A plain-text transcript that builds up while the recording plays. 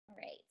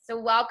So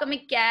welcome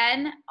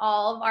again,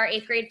 all of our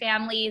 8th grade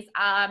families.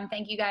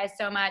 Thank you guys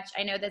so much.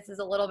 I know this is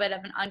a little bit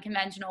of an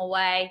unconventional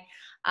way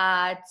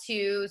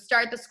to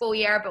start the school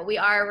year, but we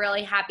are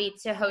really happy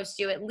to host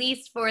you at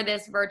least for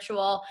this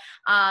virtual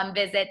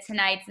visit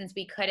tonight, since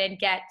we couldn't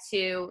get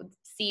to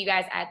see you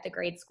guys at the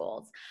grade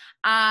schools.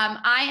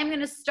 I am going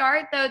to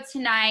start though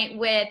tonight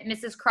with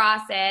Mrs.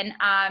 Crossan.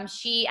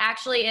 She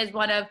actually is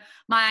one of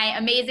my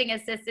amazing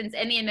assistants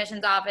in the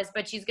admissions office,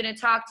 but she's going to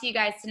talk to you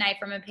guys tonight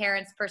from a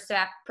parent's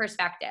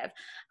perspective.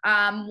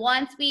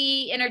 Once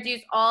we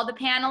introduce all the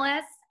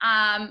panelists,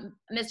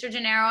 Mr.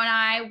 Gennaro and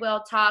I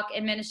will talk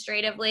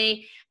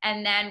administratively,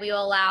 and then we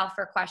will allow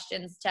for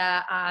questions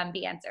to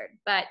be answered.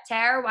 But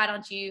Tara, why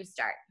don't you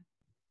start?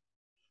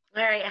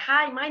 All right.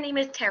 Hi, my name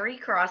is Terry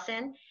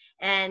Crossan,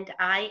 and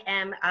I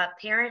am a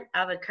parent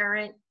of a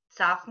current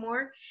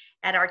sophomore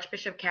at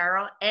Archbishop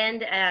Carroll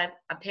and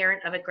a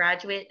parent of a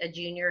graduate, a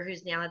junior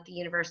who's now at the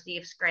University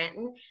of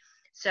Scranton.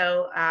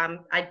 So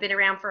I've been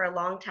around for a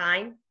long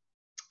time.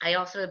 I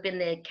also have been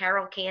the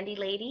Carroll candy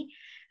lady,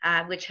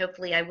 which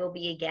hopefully I will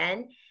be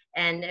again.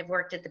 And I've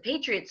worked at the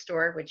Patriot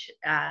store, which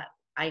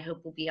I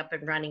hope will be up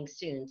and running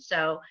soon.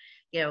 So,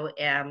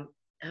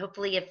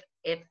 hopefully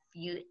if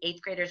you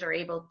 8th graders are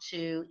able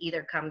to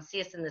either come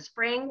see us in the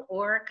spring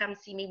or come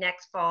see me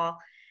next fall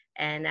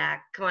and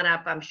come on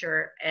up, I'm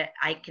sure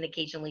I can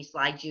occasionally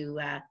slide you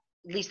at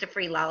least a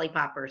free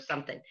lollipop or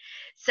something.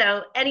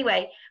 So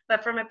anyway,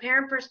 but from a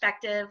parent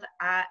perspective,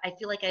 I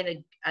feel like I have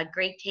a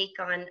great take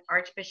on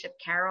Archbishop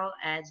Carroll,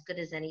 as good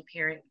as any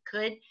parent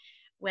could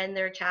when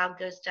their child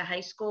goes to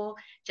high school,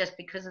 just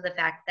because of the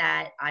fact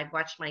that I've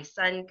watched my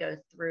son go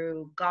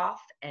through golf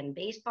and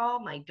baseball,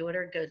 my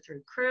daughter go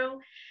through crew.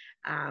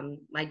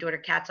 My daughter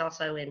Kat's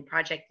also in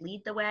Project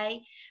Lead the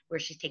Way,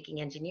 where she's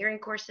taking engineering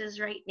courses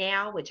right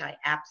now, which I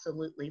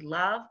absolutely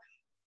love.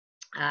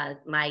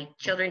 My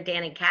children,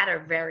 Dan and Kat,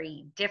 are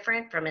very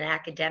different from an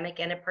academic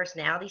and a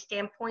personality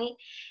standpoint,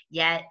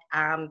 yet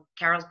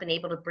Carol's been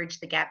able to bridge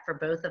the gap for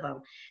both of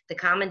them. The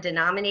common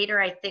denominator,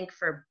 I think,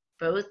 for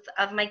both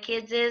of my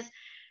kids is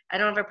I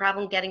don't have a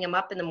problem getting them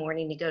up in the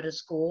morning to go to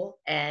school,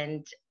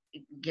 and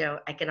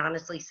I can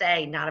honestly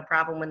say not a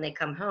problem when they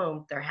come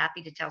home. They're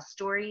happy to tell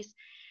stories,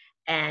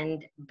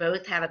 and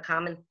both have a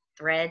common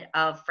thread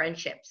of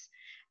friendships.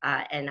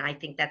 And I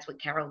think that's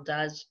what Carroll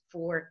does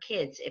for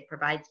kids. It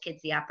provides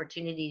kids the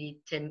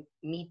opportunity to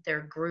meet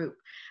their group.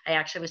 I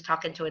actually was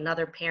talking to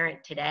another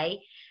parent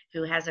today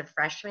who has a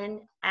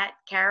freshman at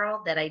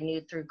Carroll that I knew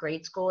through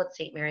grade school at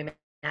St. Mary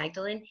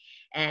Magdalene.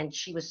 And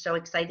she was so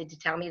excited to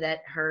tell me that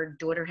her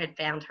daughter had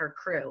found her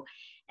crew.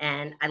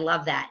 And I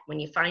love that.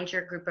 When you find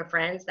your group of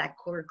friends, that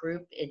core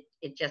group, it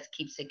just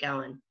keeps it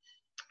going.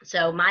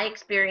 So my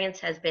experience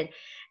has been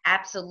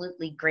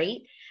absolutely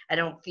great. I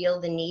don't feel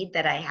the need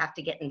that I have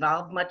to get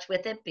involved much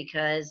with it,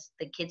 because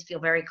the kids feel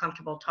very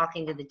comfortable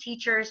talking to the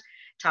teachers,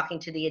 talking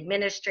to the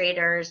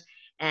administrators,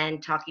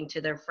 and talking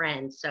to their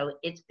friends. So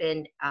it's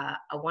been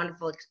a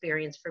wonderful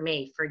experience for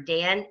me. For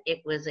Dan,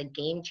 it was a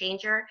game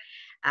changer.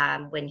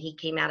 When he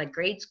came out of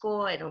grade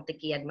school, I don't think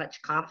he had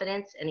much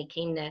confidence, and he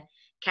came to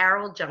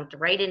Carroll, jumped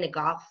right into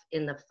golf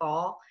in the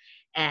fall,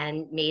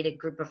 and made a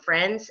group of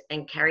friends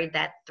and carried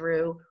that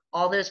through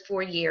all those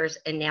 4 years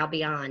and now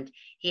beyond.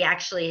 He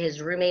actually,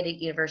 his roommate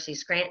at University of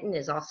Scranton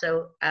is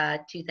also a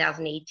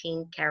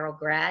 2018 Carroll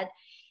grad,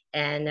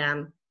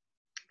 and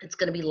it's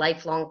going to be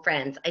lifelong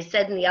friends. I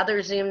said in the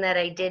other Zoom that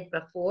I did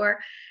before,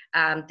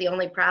 the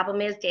only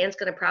problem is Dan's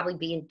going to probably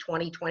be in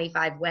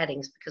 20-25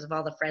 weddings because of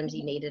all the friends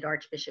he made at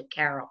Archbishop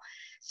Carroll.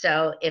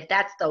 So if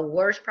that's the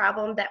worst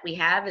problem that we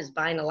have, is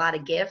buying a lot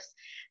of gifts,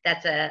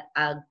 that's a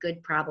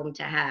good problem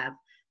to have.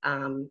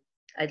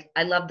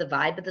 I love the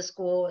vibe of the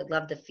school. I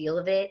love the feel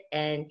of it.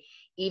 And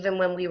even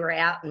when we were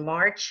out in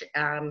March,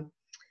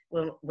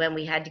 when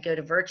we had to go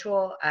to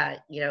virtual,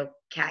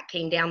 Kat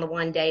came down the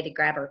one day to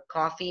grab her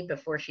coffee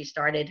before she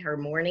started her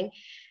morning,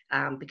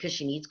 because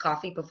she needs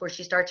coffee before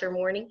she starts her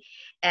morning.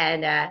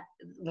 And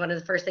one of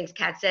the first things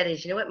Kat said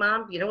is, "You know what,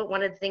 Mom? You know what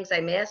one of the things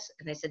I miss?"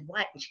 And I said,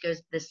 "What?" And she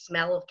goes, "The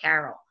smell of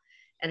Carroll."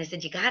 And I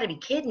said, "You got to be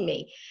kidding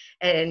me."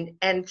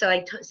 And so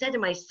I said to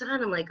my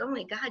son, I'm like, "Oh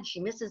my God, she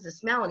misses the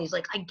smell." And he's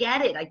like, "I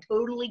get it. I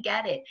totally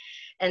get it."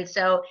 And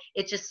so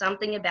it's just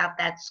something about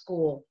that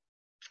school.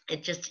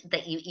 It's just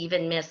that you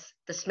even miss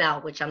the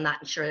smell, which I'm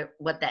not sure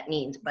what that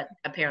means, but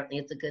apparently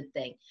it's a good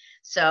thing.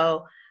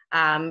 So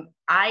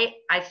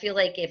I feel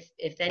like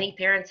if any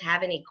parents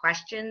have any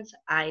questions,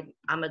 I'm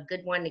a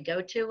good one to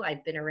go to.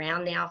 I've been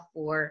around now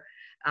for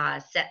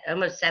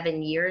almost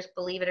 7 years,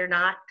 believe it or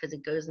not, because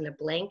it goes in a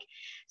blink.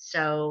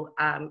 So,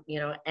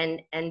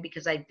 and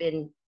because I've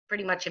been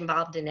pretty much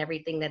involved in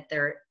everything that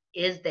there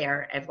is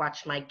there, I've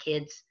watched my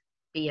kids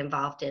be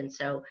involved in.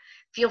 So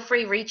feel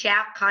free, reach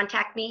out,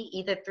 contact me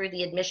either through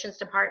the admissions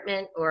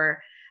department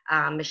or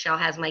Michelle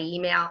has my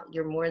email.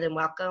 You're more than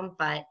welcome,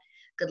 but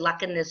good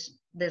luck in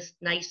this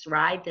nice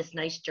ride, this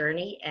nice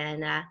journey.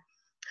 And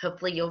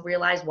hopefully you'll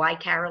realize why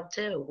Carroll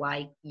too,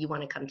 why you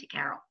want to come to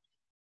Carroll.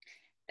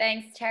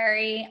 Thanks,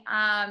 Terry.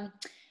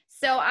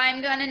 So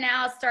I'm going to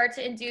now start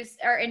to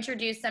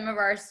introduce some of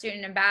our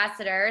student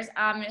ambassadors.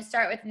 I'm going to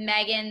start with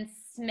Megan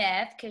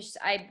Smith, because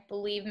I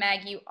believe,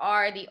 Meg, you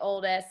are the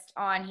oldest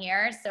on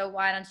here. So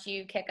why don't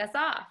you kick us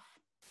off?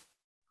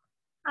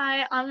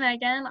 Hi, I'm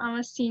Megan. I'm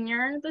a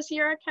senior this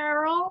year at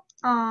Carroll.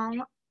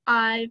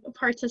 I've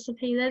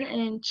participated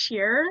in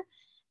cheer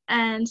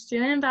and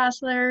student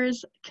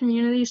ambassadors,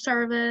 community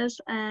service,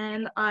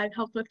 and I've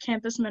helped with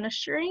campus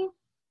ministry.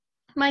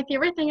 My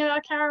favorite thing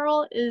about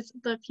Carroll is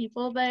the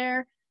people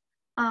there.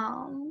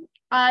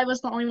 I was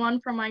the only one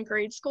from my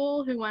grade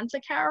school who went to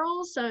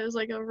Carroll, so it was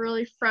like a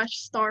really fresh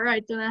start. I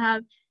didn't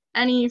have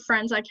any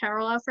friends at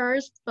Carroll at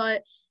first,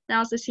 but now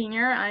as a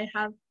senior, I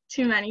have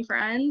too many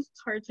friends.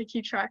 It's hard to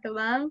keep track of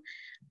them.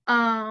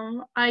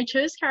 I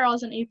chose Carroll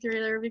as an 8th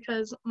grader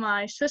because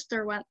my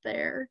sister went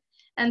there,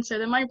 and so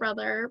did my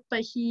brother,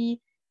 but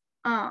he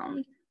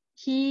had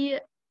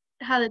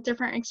a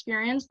different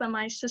experience than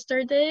my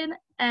sister did,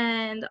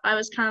 and I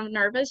was kind of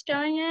nervous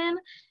going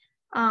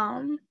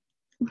in.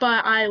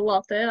 But I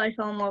loved it. I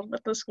fell in love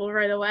with the school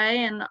right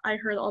away, and I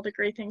heard all the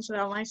great things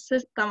about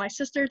that my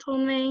sister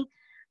told me.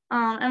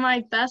 And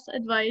my best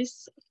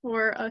advice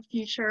for a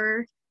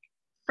future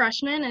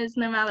freshman is,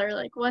 no matter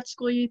like what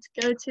school you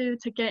go to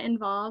get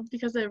involved,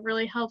 because it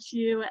really helps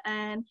you,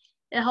 and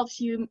it helps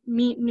you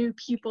meet new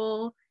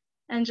people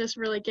and just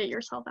really get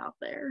yourself out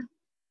there.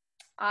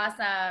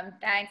 Awesome.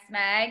 Thanks,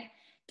 Meg.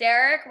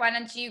 Derek, why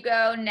don't you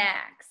go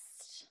next?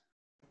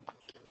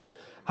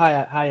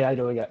 Hi, how you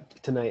doing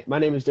tonight? My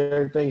name is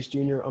Derek Banks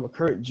Jr. I'm a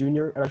current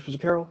junior at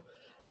Archbishop Carroll,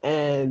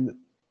 and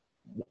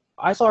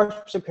I saw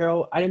Archbishop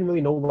Carroll. I didn't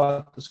really know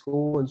about the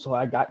school until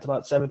I got to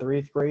about 7th or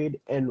 8th grade,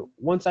 and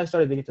once I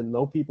started to get to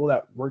know people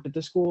that worked at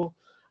the school,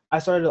 I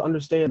started to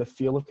understand the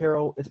feel of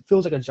Carroll. It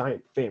feels like a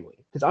giant family,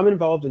 because I'm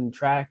involved in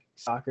track,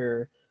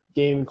 soccer,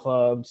 gaming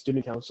club,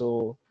 student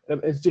council,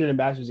 and student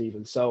ambassadors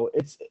even. So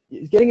it's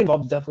getting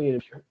involved is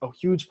definitely a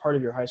huge part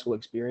of your high school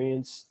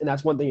experience, and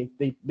that's one thing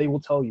they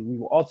will tell you. We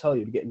will all tell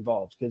you to get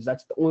involved, because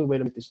that's the only way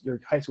to make your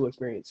high school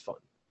experience fun.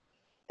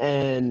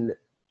 And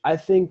I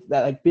think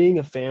that like being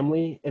a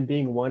family and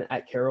being one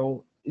at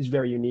Carroll is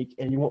very unique,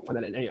 and you won't find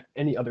that in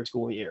any other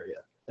school in the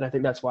area. And I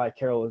think that's why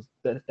Carroll is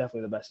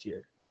definitely the best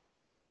here.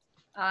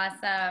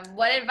 Awesome.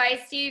 What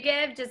advice do you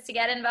give just to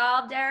get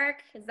involved,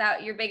 Derek? Is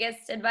that your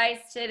biggest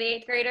advice to the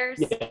 8th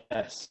graders?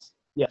 Yes.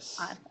 Yes.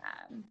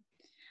 Awesome.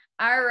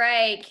 All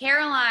right,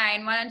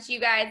 Caroline, why don't you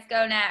guys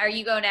go next? Or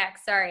you go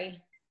next,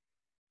 sorry.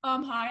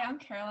 Hi, I'm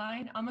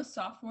Caroline. I'm a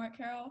sophomore at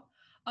Carroll.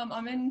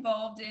 I'm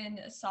involved in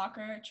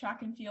soccer,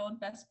 track and field,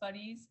 best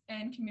buddies,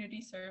 and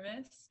community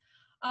service.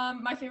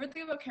 My favorite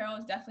thing about Carroll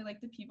is definitely like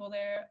the people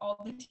there, all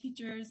the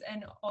teachers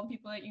and all the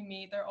people that you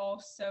meet. They're all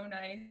so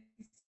nice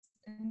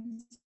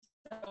and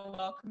so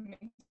welcoming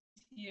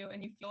to you,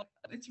 and you feel like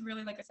it's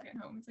really like a second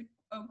home. It's like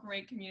a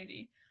great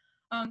community.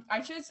 I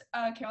chose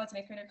Carroll as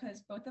an 8th grader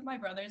because both of my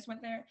brothers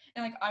went there,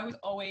 and like I was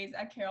always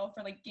at Carroll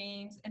for like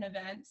games and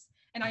events,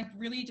 and I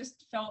really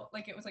just felt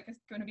like it was like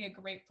going to be a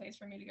great place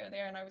for me to go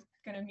there, and I was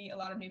going to meet a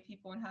lot of new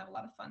people and have a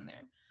lot of fun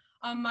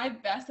there. My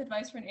best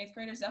advice for an 8th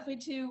grader is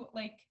definitely to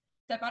like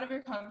step out of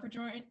your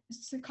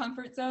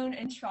comfort zone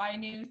and try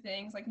new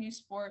things, like new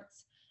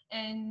sports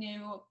and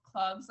new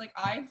clubs. Like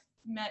I've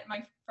met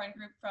my friend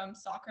group from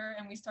soccer,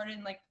 and we started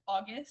in like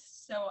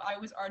August, so I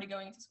was already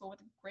going to school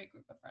with a great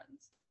group of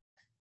friends.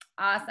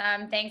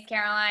 Awesome. Thanks,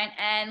 Caroline.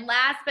 And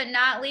last but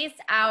not least,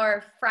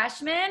 our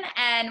freshman,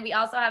 and we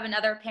also have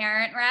another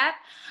parent rep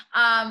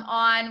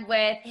on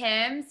with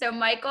him. So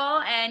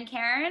Michael and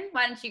Karen,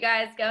 why don't you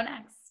guys go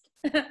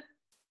next?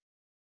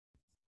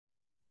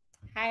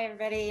 Hi,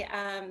 everybody.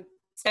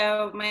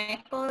 So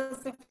Michael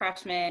is a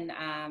freshman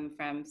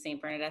from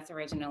St. Bernadette's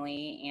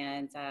originally,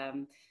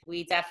 and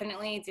we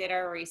definitely did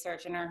our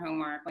research and our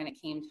homework when it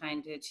came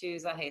time to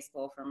choose a high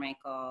school for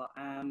Michael.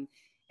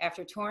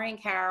 After touring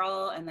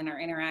Carroll and then our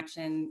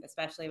interaction,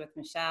 especially with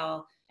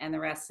Michelle and the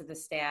rest of the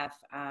staff,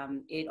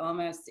 it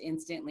almost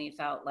instantly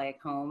felt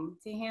like home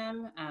to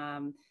him.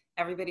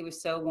 Everybody was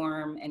so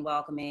warm and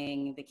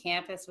welcoming. The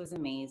campus was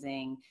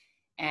amazing.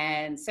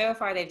 And so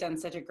far, they've done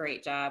such a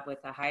great job with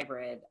the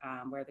hybrid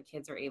where the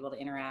kids are able to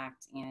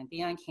interact and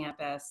be on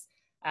campus.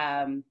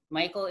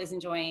 Michael is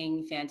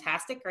enjoying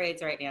fantastic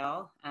grades right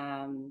now.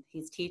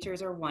 His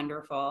teachers are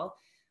wonderful.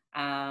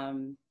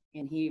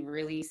 And he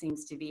really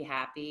seems to be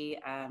happy.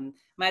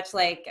 Much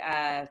like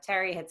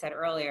Terry had said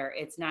earlier,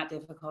 it's not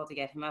difficult to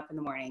get him up in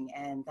the morning,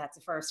 and that's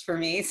a first for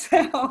me.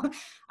 So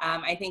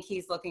I think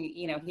he's looking,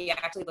 he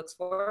actually looks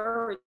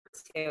forward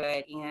to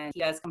it, and he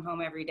does come home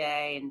every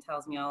day and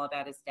tells me all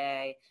about his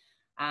day.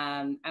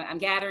 I'm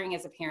gathering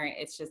as a parent,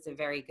 it's just a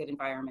very good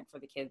environment for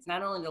the kids,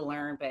 not only to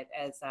learn, but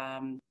as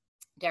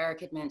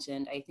Derek had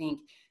mentioned, I think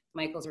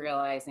Michael's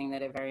realizing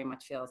that it very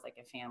much feels like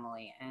a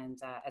family. And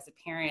as a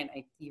parent,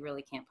 you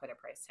really can't put a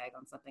price tag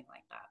on something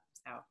like that.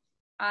 So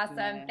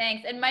awesome.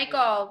 Thanks. And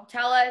Michael,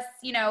 tell us,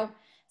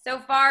 so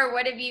far,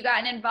 what have you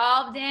gotten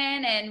involved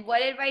in, and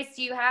what advice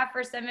do you have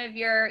for some of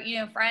your,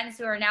 friends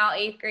who are now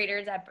 8th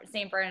graders at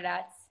St.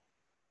 Bernadette's?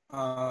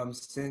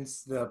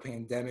 Since the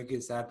pandemic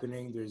is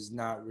happening, there's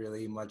not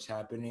really much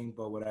happening,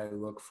 but what I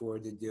look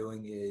forward to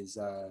doing is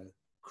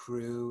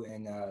crew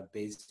and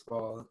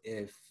baseball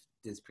if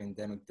this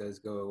pandemic does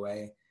go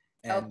away.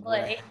 And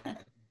Hopefully.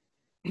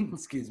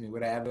 excuse me,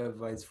 what I have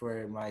advice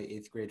for my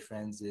 8th grade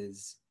friends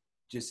is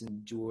just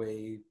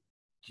enjoy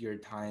your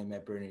time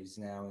at Berners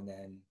now and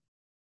then.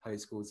 High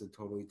school is a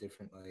totally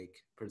different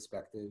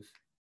perspective.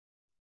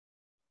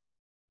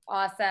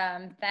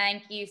 Awesome.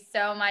 Thank you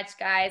so much,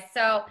 guys.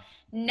 So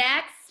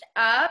next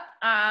up,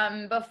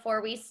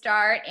 before we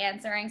start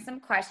answering some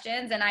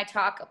questions and I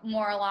talk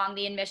more along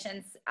the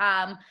admissions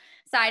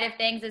side of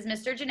things, is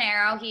Mr.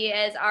 Gennaro. He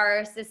is our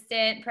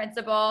assistant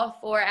principal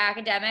for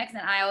academics,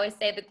 and I always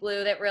say the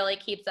glue that really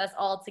keeps us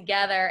all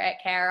together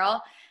at Carroll.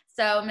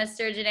 So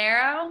Mr.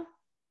 Gennaro.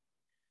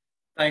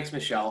 Thanks,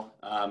 Michelle.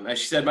 As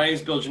she said, my name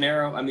is Bill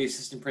Gennaro. I'm the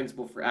assistant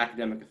principal for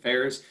academic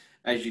affairs.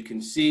 As you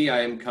can see,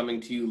 I am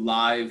coming to you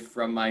live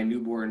from my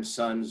newborn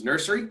son's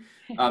nursery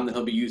that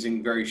he'll be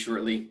using very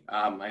shortly.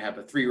 I have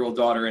a 3-year-old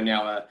daughter and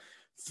now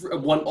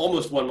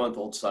almost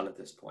 1-month-old son at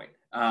this point.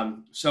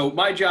 So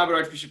my job at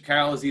Archbishop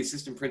Carroll is the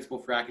assistant principal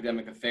for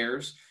academic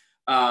affairs.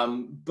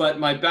 But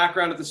my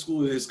background at the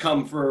school has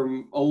come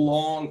from a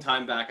long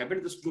time back. I've been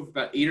at the school for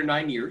about 8 or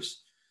 9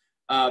 years.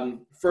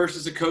 First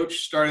as a coach,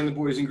 starting the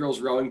boys and girls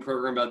rowing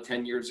program about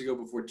 10 years ago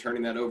before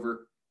turning that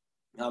over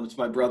to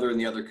my brother and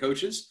the other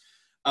coaches.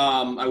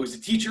 I was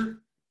a teacher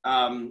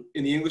in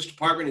the English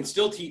department and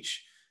still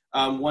teach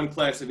one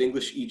class of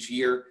English each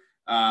year.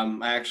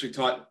 I actually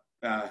taught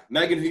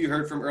Megan, who you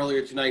heard from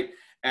earlier tonight,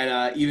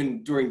 and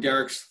even during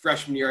Derek's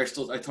freshman year,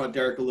 I taught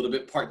Derek a little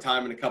bit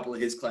part-time in a couple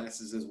of his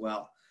classes as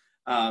well.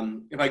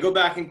 If I go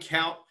back and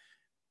count,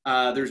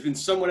 there's been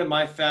someone in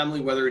my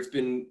family, whether it's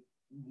been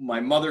my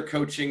mother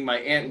coaching, my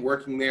aunt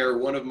working there, or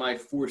one of my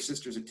 4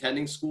 sisters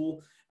attending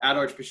school at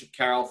Archbishop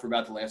Carroll for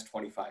about the last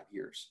 25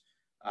 years.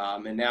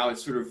 And now it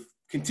sort of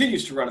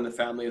continues to run in the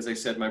family. As I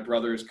said, my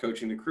brother is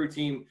coaching the crew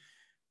team.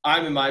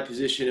 I'm in my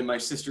position, and my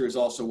sister is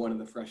also one of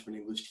the freshman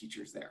English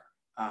teachers there.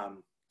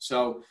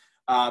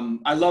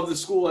 I love the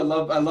school. I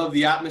love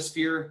the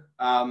atmosphere.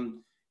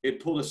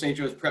 It pulled a St.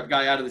 Joe's prep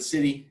guy out of the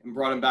city and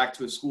brought him back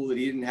to a school that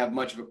he didn't have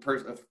much of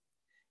a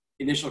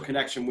initial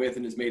connection with,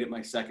 and has made it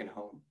my second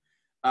home.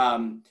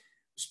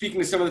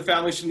 Speaking to some of the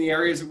families from the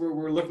areas that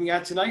we're looking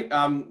at tonight,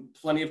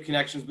 plenty of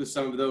connections with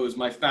some of those.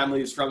 My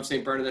family is from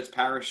St. Bernadette's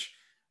Parish.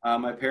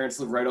 My parents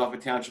live right off a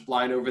township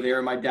line over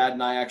there. My dad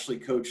and I actually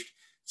coached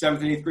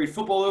 7th and 8th grade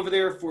football over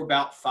there for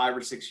about 5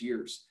 or 6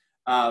 years.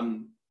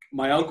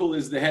 My uncle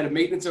is the head of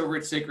maintenance over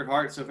at Sacred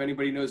Heart. So if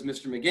anybody knows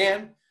Mr.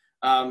 McGann,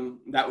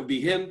 that would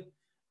be him.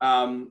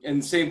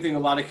 And same thing, a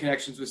lot of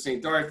connections with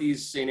St.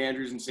 Dorothy's, St.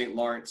 Andrews, and St.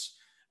 Lawrence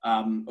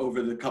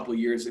over the couple of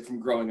years from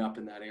growing up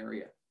in that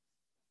area.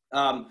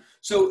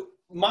 So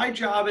my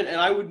job, and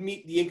I would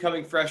meet the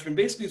incoming freshmen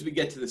basically as we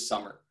get to the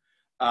summer.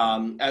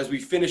 As we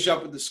finish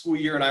up with the school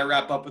year and I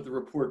wrap up with the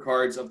report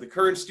cards of the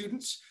current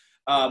students,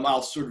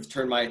 I'll sort of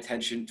turn my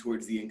attention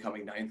towards the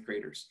incoming 9th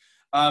graders.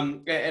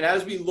 And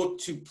as we look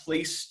to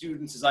place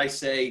students, as I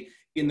say,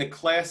 in the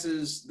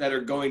classes that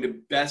are going to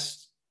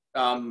best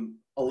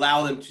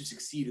allow them to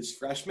succeed as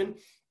freshmen,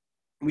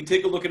 we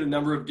take a look at a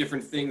number of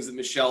different things that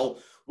Michelle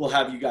will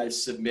have you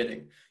guys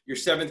submitting. Your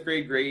 7th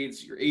grade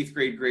grades, your 8th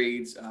grade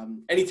grades,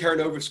 any Terra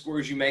Nova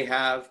scores you may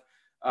have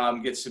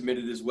get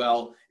submitted as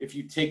well. If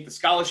you take the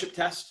scholarship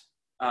test,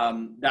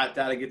 that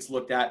data gets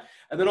looked at,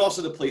 and then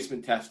also the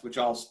placement test, which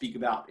I'll speak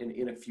about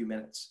in a few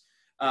minutes.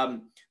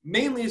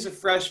 Mainly as a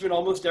freshman,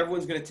 almost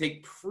everyone's going to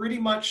take pretty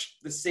much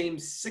the same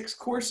 6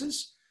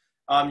 courses.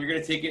 You're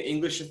going to take an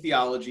English, a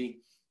theology,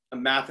 a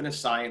math and a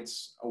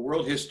science, a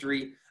world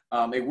history,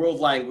 a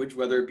world language,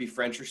 whether it be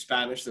French or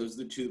Spanish. Those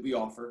are the 2 that we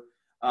offer.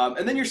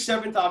 And then your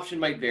 7th option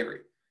might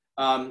vary.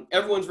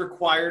 Everyone's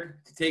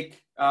required to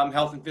take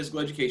health and physical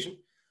education.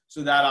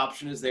 So that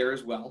option is there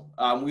as well.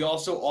 We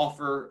also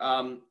offer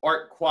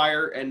art,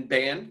 choir, and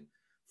band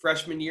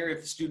freshman year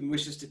if the student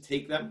wishes to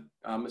take them.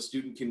 A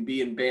student can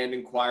be in band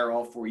and choir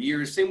all 4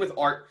 years. Same with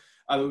art.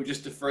 We would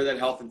just defer that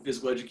health and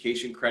physical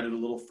education credit a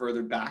little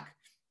further back.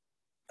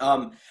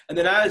 And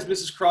then as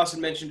Mrs. Crossan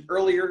mentioned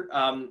earlier,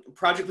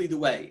 Project Lead the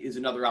Way is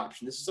another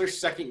option. This is our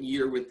 2nd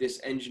year with this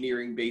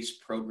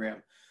engineering-based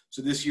program.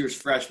 So this year's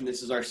freshmen,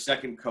 this is our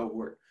 2nd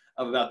cohort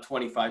of about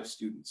 25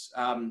 students.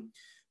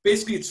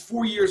 Basically, it's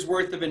 4 years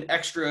worth of an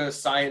extra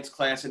science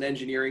class and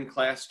engineering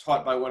class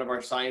taught by one of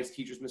our science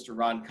teachers, Mr.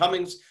 Ron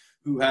Cummings,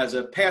 who has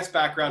a past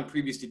background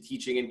previous to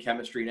teaching in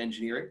chemistry and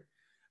engineering.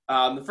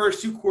 The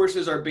first 2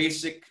 courses are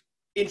basic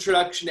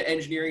introduction to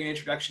engineering and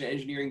introduction to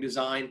engineering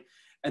design.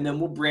 And then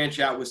we'll branch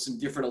out with some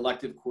different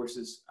elective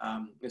courses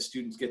as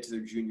students get to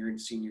their junior and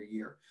senior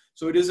year.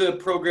 So it is a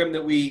program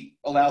that we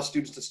allow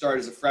students to start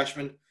as a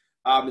freshman.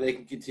 And they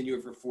can continue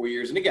it for 4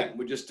 years. And again,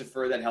 we just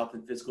defer that health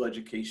and physical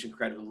education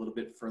credit a little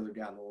bit further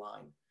down the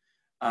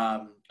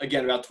line.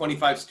 Again, about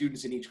 25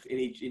 students in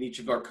each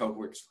of our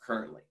cohorts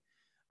currently.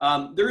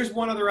 There is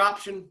one other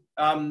option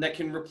that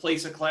can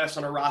replace a class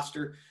on a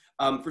roster.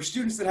 For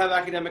students that have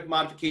academic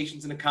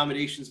modifications and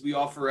accommodations, we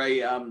offer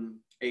a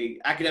a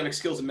academic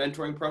skills and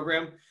mentoring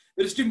program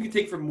that a student can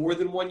take for more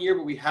than 1 year,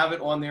 but we have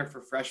it on there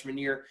for freshman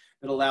year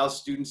that allows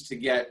students to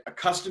get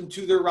accustomed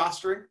to their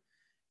rostering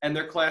and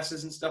their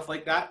classes and stuff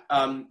like that.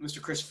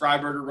 Mr. Chris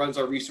Freiberger runs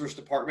our resource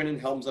department and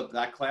helms up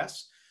that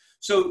class.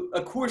 So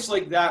a course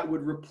like that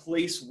would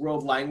replace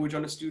world language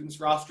on a student's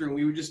roster, and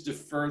we would just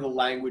defer the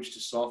language to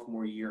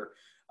sophomore year.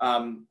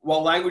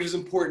 While language is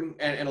important,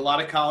 and a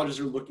lot of colleges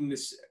are looking to,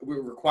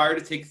 we're required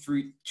to take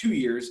 2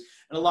 years,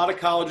 and a lot of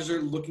colleges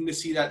are looking to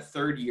see that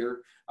third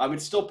year.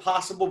 It's still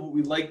possible, but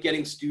we like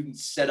getting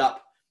students set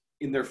up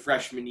in their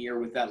freshman year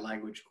with that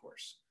language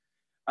course.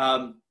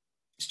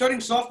 Starting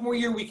sophomore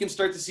year, we can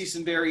start to see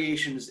some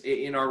variations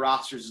in our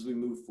rosters as we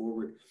move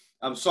forward.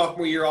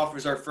 Sophomore year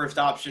offers our first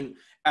option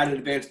at an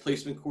advanced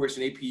placement course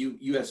in AP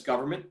US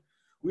Government.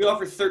 We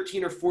offer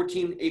 13 or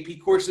 14 AP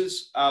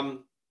courses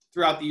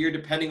throughout the year,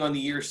 depending on the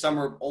year. Some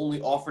are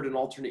only offered in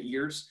alternate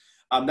years.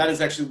 That is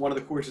actually one of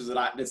the courses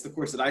that's the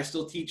course that I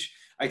still teach.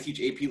 I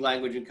teach AP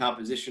Language and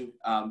Composition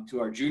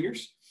to our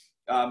juniors.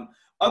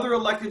 Other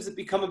electives that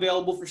become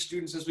available for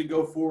students as we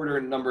go forward are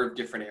in a number of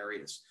different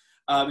areas.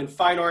 In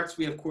fine arts,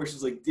 we have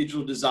courses like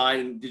digital design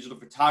and digital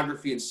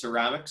photography and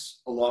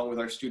ceramics, along with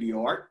our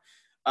studio art.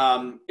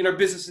 In our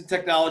business and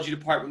technology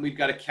department, we've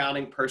got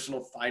accounting,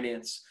 personal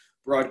finance,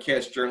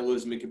 broadcast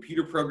journalism, and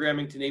computer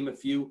programming, to name a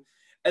few.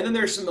 And then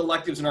there's some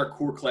electives in our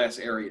core class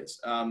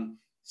areas.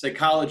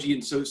 Psychology,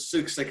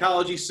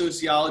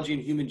 sociology,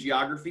 and human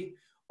geography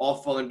all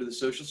fall into the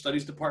social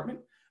studies department.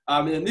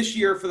 And then this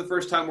year, for the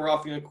first time, we're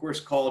offering a course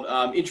called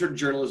Intro to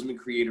Journalism and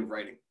Creative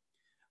Writing.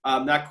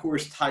 That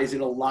course ties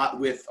in a lot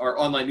with our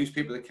online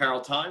newspaper, the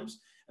Carroll Times,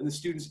 and the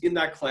students in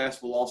that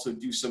class will also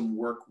do some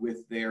work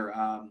with their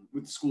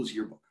with the school's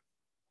yearbook.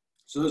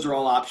 So those are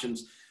all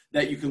options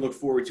that you can look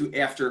forward to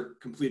after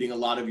completing a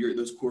lot of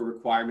those core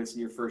requirements in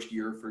your first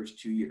year or first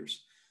 2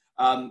 years.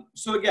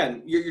 So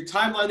again, your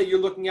timeline that you're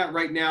looking at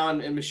right now,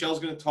 and Michelle's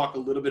going to talk a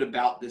little bit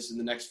about this in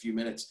the next few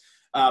minutes,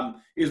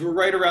 is we're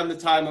right around the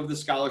time of the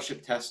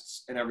scholarship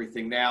tests and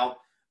everything now.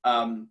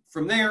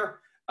 From there,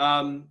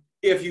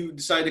 if you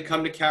decide to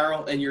come to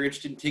Carroll and you're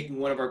interested in taking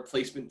one of our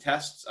placement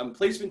tests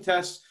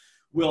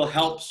will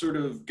help sort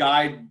of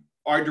guide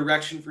our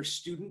direction for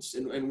students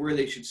and where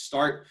they should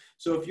start.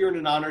 So if you're in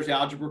an honors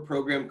algebra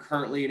program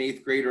currently in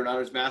 8th grade or an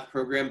honors math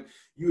program,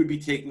 you would be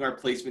taking our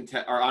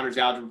our honors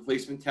algebra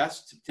placement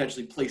test to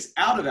potentially place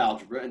out of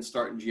algebra and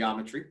start in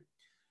geometry.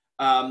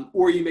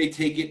 Or you may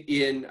take it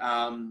in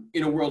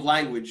a world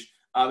language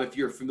if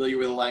you're familiar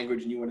with a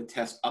language and you want to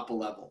test up a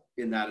level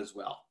in that as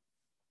well.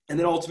 And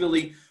then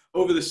ultimately,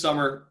 over the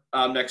summer,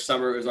 next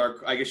summer is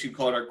I guess you'd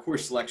call it our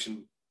course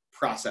selection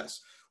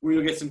process, where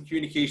you'll get some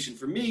communication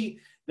from me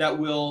that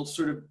will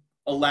sort of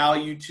allow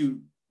you to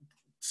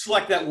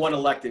select that one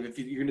elective. If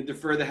you're going to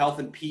defer the health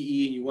and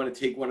PE and you want to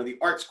take one of the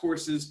arts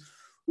courses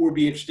or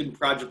be interested in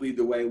Project Lead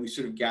the Way, we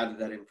sort of gather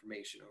that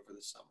information over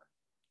the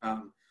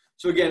summer.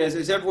 So again,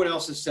 as everyone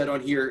else has said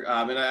on here,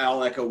 and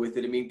I'll echo with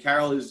it, I mean,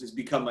 Carroll has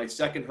become my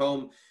second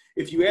home.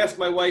 If you ask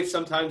my wife,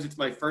 sometimes it's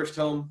my first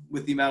home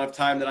with the amount of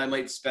time that I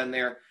might spend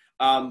there.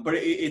 But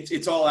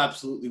it's all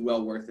absolutely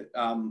well worth it.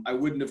 I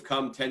wouldn't have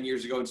come 10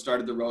 years ago and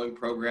started the rowing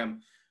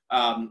program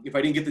if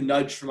I didn't get the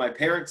nudge from my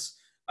parents.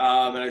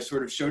 And I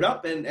sort of showed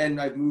up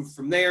and I've moved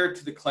from there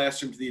to the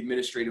classroom to the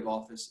administrative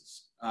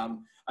offices.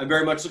 I'm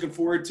very much looking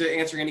forward to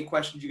answering any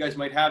questions you guys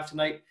might have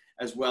tonight,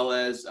 as well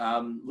as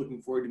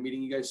looking forward to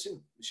meeting you guys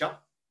soon. Michelle?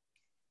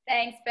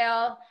 Thanks,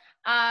 Bill.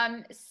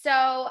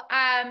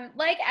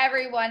 Like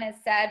everyone has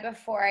said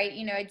before,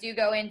 I do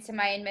go into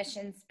my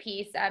admissions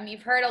piece.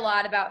 You've heard a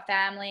lot about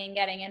family and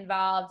getting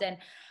involved, and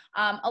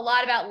a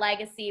lot about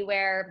legacy,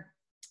 where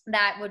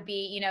that would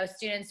be,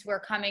 students who are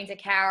coming to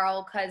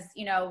Carroll because,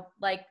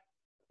 like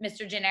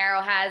Mr.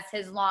 Gennaro has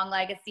his long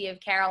legacy of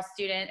Carroll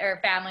student or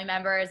family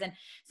members, and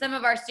some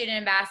of our student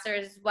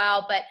ambassadors as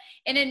well. But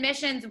in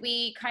admissions,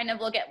 we kind of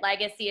look at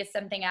legacy as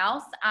something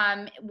else.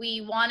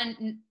 We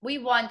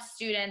want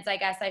students, I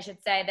guess I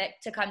should say,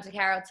 that to come to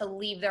Carroll to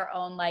leave their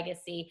own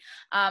legacy.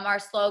 Our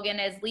slogan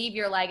is "Leave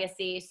your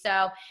legacy."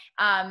 So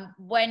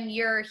when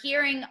you're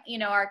hearing,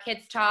 our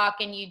kids talk,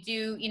 and you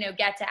do,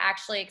 get to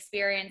actually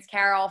experience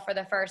Carroll for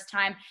the first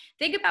time,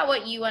 think about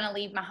what you want to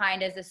leave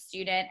behind as a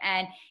student,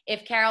 and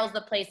if Carroll's the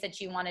place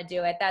that you want to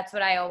do it. That's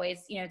what I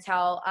always,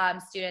 tell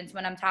students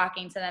when I'm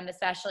talking to them,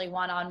 especially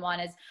one-on-one,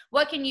 is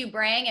what can you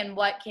bring and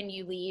what can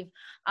you leave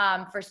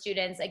for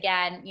students.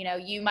 Again,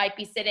 you might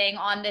be sitting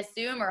on this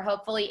Zoom or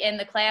hopefully in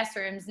the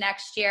classrooms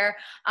next year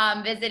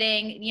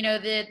visiting,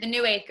 the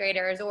new 8th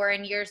graders, or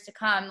in years to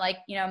come, like,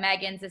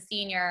 Megan's a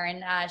senior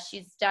and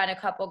she's done a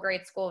couple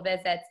great school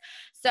visits.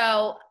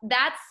 So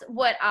that's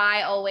what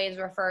I always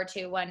refer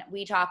to when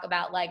we talk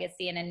about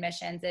legacy and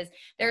admissions, is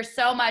there's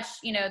so much,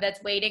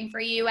 that's waiting for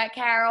you at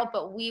Carroll,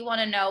 but we want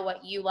to know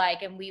what you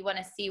like, and we want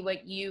to see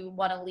what you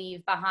want to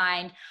leave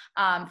behind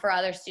for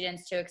other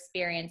students to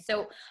experience.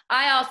 So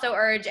I also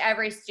urge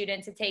every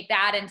student to take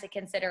that into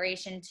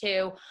consideration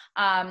too,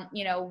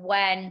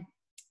 when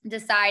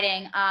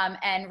deciding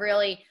and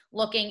really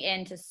looking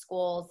into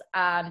schools.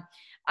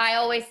 I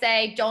always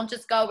say, don't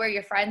just go where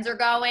your friends are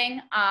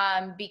going,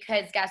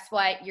 because guess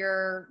what?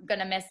 You're going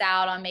to miss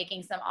out on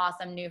making some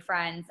awesome new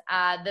friends.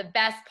 The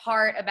best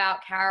part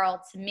about Carroll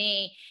to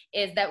me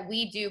is that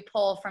we do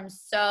pull from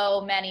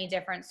so many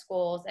different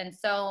schools and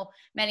so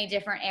many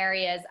different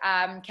areas.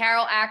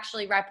 Carroll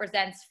actually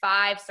represents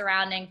 5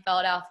 surrounding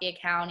Philadelphia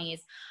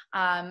counties,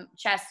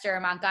 Chester,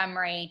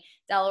 Montgomery,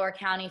 Delaware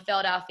County,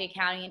 Philadelphia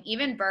County, and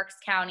even Berks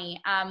County.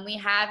 We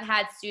have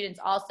had students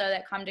also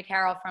that come to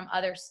Carroll from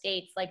other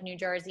states like New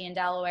Jersey and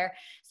Delaware.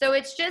 So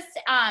it's just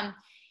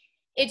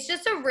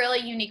a really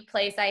unique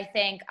place, I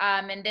think.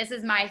 And this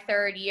is my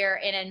 3rd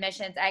year in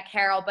admissions at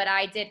Carroll, but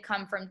I did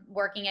come from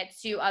working at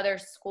 2 other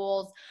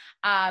schools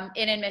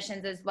in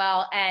admissions as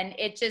well. And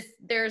it just,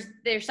 there's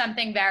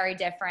something very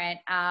different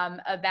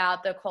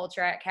about the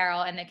culture at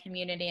Carroll and the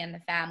community and the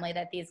family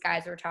that these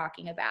guys were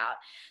talking about.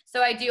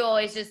 So I do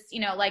always just,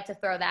 like to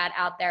throw that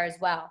out there as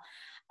well.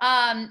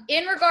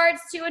 In regards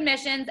to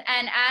admissions,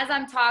 and as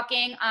I'm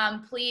talking,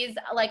 please,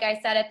 like I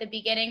said at the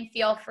beginning,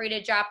 feel free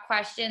to drop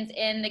questions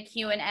in the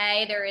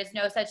Q&A. There is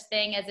no such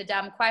thing as a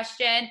dumb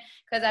question,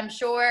 because I'm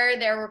sure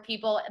there were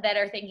people that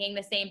are thinking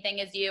the same thing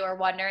as you or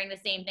wondering the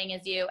same thing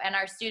as you. And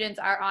our students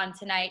are on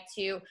tonight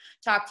to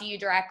talk to you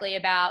directly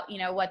about,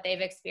 what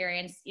they've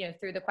experienced,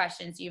 through the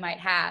questions you might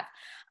have.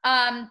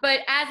 But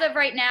as of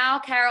right now,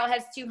 Carroll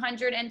has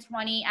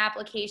 220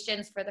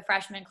 applications for the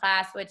freshman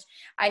class, which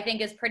I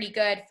think is pretty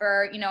good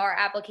for, our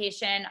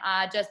application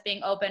just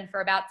being open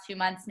for about 2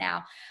 months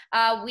now.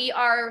 We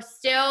are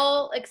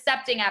still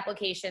accepting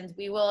applications.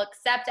 We will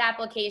accept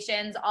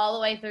applications all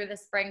the way through the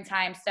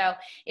springtime. So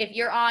if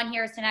you're on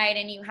here tonight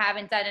and you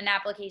haven't done an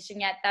application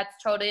yet, that's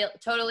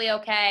totally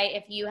okay.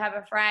 If you have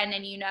a friend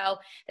and you know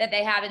that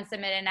they haven't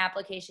submitted an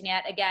application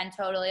yet, again,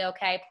 totally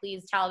okay.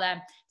 Please tell them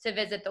to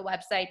visit the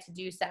website to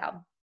do so.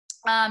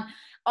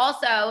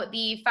 Also,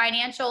 the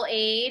financial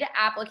aid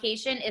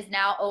application is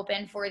now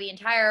open for the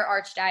entire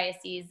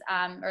Archdiocese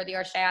or the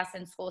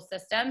Archdiocesan school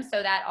system.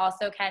 So that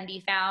also can be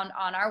found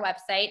on our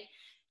website.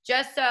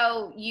 Just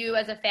so you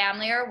as a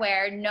family are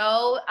aware,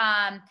 no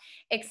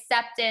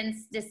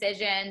acceptance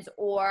decisions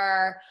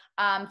or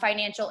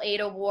financial aid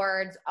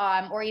awards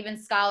or even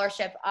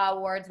scholarship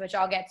awards, which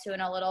I'll get to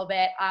in a little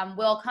bit,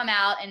 will come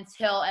out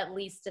until at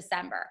least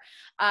December.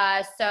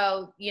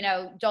 So,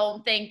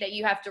 don't think that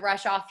you have to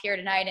rush off here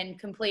tonight and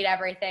complete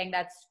everything.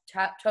 That's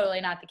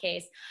totally not the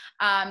case.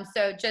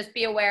 So just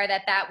be aware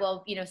that that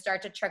will,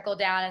 start to trickle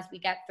down as we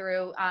get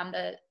through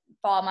the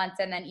fall months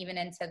and then even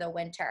into the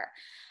winter.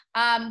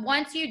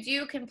 Once you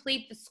do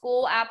complete the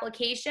school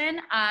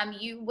application,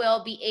 you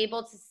will be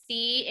able to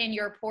see in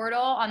your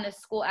portal on the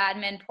school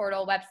admin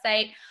portal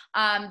website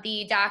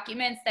the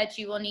documents that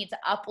you will need to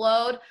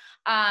upload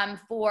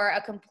for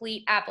a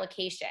complete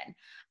application.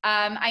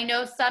 I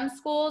know some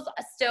schools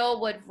still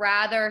would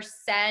rather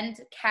send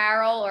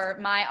Carroll or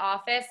my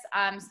office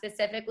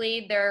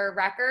specifically their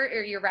record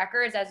or your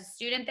records as a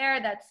student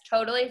there. That's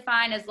totally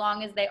fine as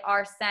long as they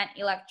are sent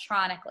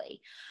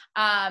electronically.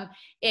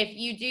 If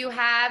you do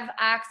have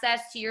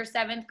access to your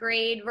 7th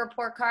grade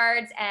report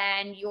cards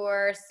and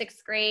your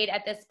 6th grade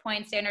at this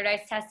point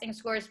standardized testing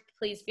scores,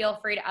 please feel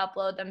free to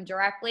upload them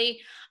directly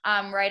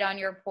right on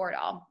your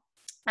portal.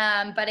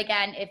 But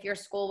again, if your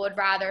school would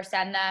rather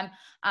send them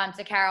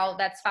to Carroll,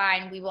 that's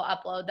fine. We will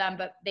upload them,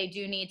 but they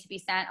do need to be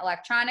sent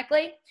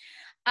electronically.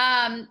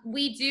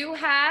 We do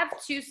have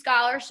 2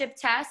 scholarship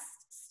tests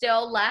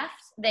still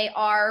left. They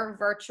are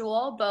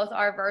virtual, both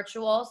are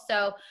virtual.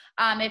 So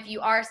if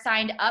you are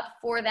signed up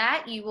for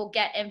that, you will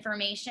get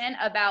information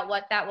about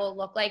what that will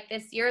look like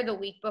this year, the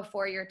week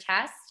before your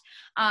test.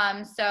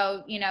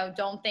 So,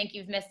 don't think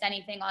you've missed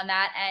anything on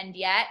that end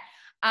yet.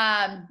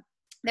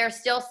 There's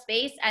still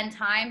space and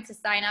time to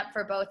sign up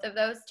for both of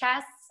those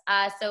tests.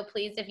 So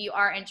please, if you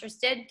are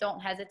interested, don't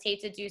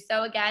hesitate to do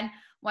so again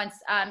once,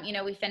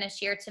 we finish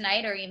here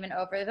tonight or even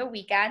over the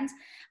weekend.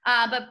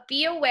 But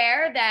be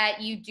aware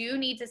that you do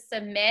need to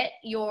submit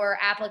your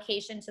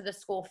application to the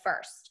school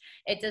first.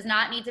 It does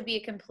not need to be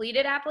a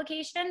completed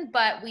application,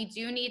 but we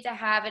do need to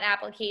have an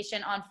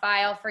application on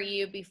file for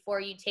you before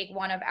you take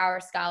one of our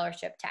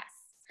scholarship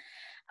tests.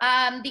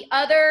 The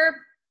other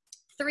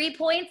 3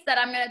 points that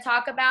I'm going to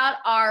talk about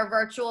are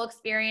virtual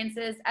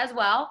experiences as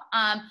well.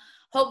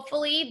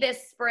 Hopefully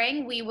this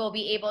spring, we will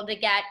be able to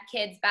get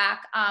kids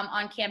back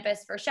on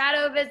campus for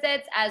shadow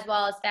visits, as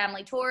well as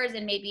family tours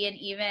and maybe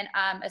even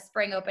a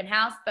spring open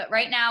house. But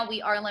right now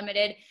we are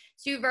limited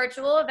to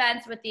virtual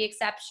events with the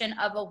exception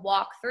of a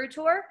walkthrough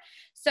tour.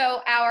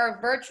 So our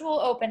virtual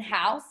open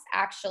house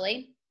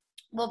actually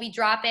will be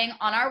dropping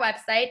on our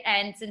website.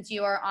 And since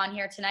you are on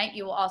here tonight,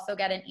 you will also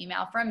get an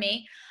email from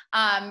me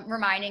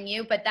reminding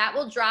you, but that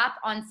will drop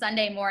on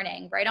Sunday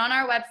morning right on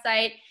our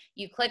website.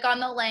 You click on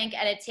the link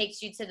and it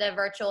takes you to the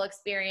virtual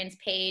experience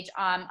page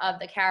of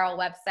the Carroll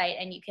website,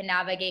 and you can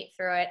navigate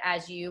through it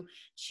as you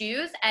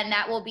choose. And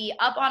that will be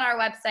up on our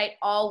website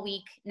all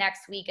week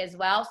next week as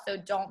well. So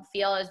don't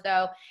feel as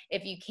though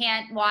if you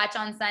can't watch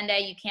on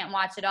Sunday, you can't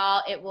watch it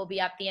all. It will be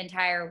up the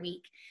entire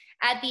week.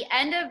 At the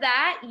end of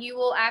that, you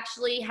will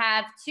actually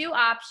have two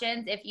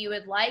options if you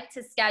would like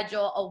to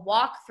schedule a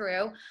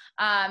walkthrough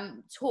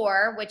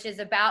tour, which is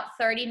about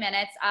 30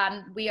 minutes.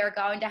 We are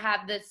going to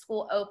have the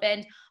school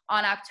opened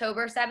on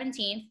October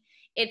 17th.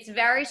 It's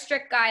very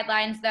strict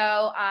guidelines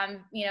though.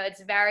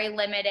 It's very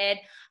limited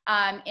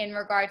in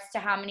regards to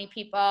how many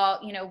people,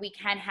 we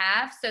can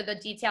have. So the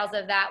details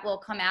of that will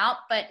come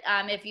out. But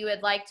if you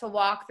would like to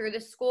walk through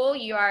the school,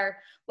 you are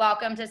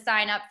welcome to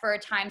sign up for a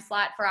time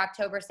slot for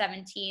October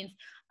 17th.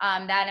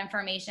 That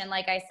information,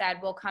 like I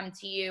said, will come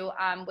to you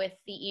with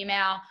the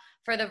email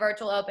for the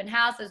virtual open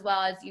house, as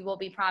well as you will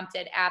be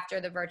prompted after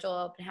the virtual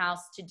open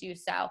house to do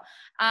so.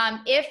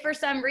 If for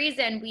some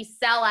reason we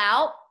sell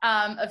out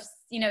of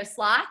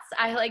slots,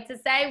 I like to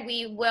say,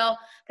 we will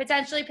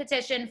potentially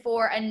petition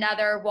for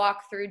another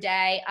walkthrough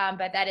day,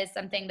 but that is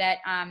something that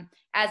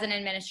as an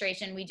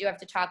administration we do have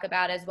to talk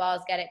about, as well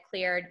as get it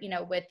cleared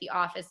with the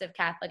Office of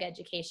Catholic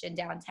Education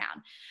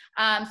downtown.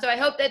 So I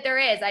hope that there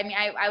is. I mean,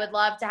 I would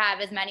love to have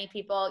as many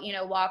people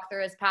walk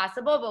through as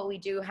possible, but we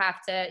do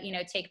have to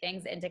take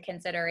things into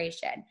consideration.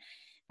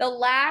 The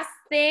last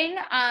thing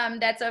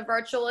that's a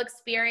virtual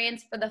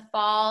experience for the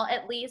fall,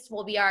 at least,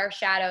 will be our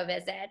shadow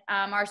visit.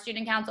 Our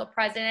student council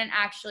president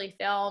actually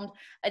filmed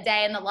a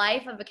day in the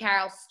life of a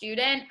Carroll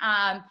student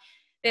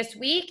this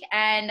week,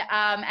 and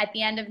at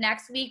the end of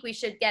next week we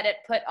should get it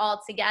put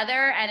all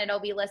together and it'll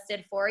be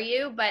listed for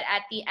you. But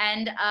at the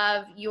end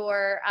of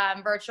your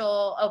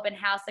virtual open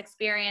house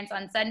experience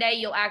on Sunday,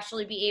 you'll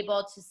actually be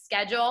able to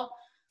schedule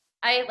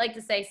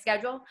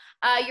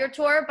your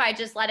tour by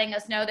just letting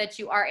us know that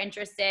you are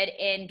interested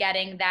in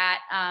getting that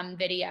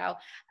video.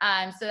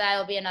 So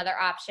that'll be another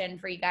option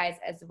for you guys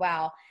as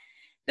well.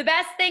 The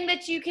best thing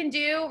that you can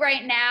do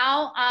right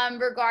now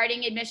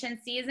regarding admission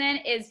season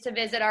is to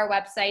visit our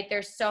website.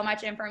 There's so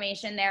much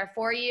information there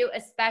for you,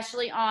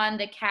 especially on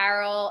the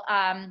Carroll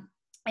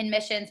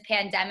admissions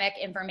pandemic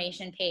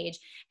information page.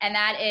 And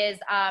that is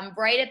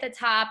right at the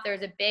top.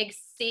 There's a big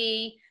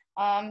C,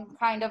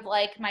 kind of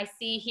like my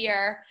C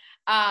here,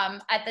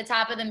 at the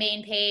top of the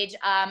main page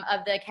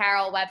of the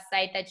Carroll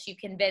website that you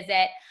can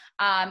visit.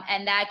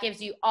 And that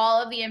gives you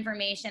all of the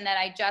information that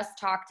I just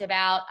talked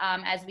about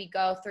as we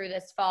go through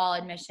this fall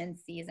admission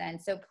season.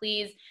 So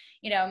please,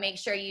 make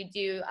sure you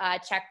do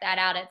check that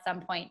out at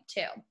some point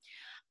too.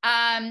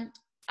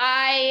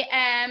 I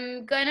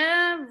am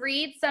gonna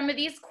read some of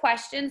these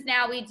questions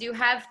now. We do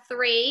have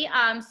 3.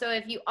 So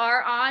if you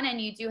are on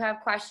and you do have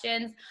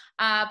questions,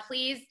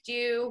 please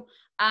do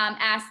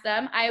ask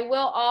them. I will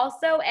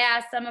also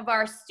ask some of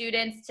our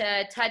students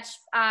to touch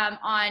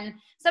on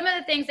some of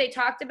the things they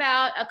talked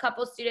about. A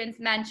couple students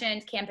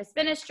mentioned campus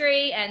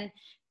ministry and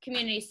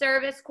community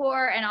service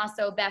corps and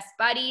also best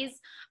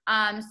buddies.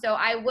 So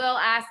I will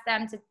ask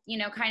them to,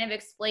 kind of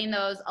explain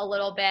those a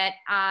little bit.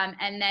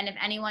 And then if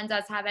anyone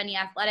does have any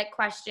athletic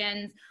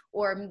questions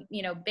or,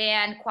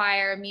 band,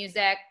 choir,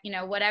 music,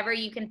 whatever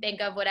you can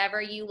think of,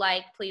 whatever you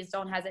like, please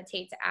don't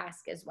hesitate to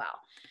ask as well.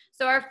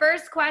 So our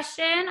first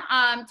question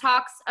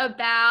talks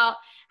about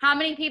how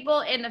many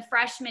people in the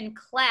freshman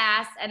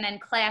class and then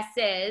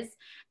classes,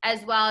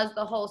 as well as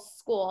the whole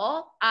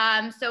school.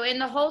 So in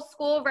the whole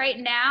school right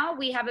now,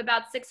 we have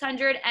about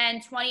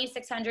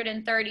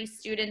 630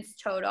 students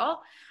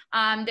total.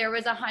 There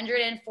was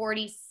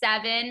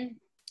 147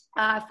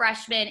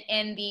 freshmen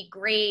in the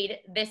grade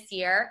this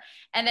year.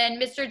 And then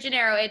Mr.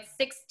 Gennaro, it's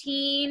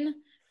 16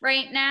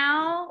 right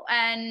now,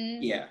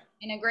 and Yeah.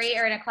 In a grade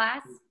or in a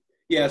class?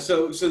 Yeah,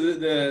 so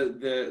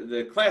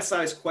the class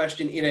size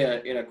question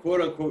in a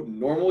quote unquote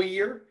normal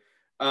year,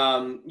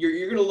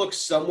 you're going to look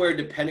somewhere,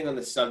 depending on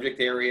the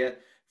subject area,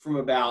 from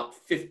about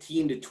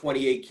 15 to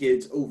 28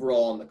 kids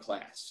overall in the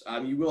class.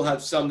 You will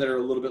have some that are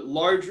a little bit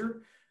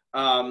larger,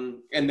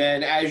 and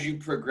then as you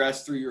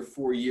progress through your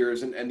 4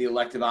 years and the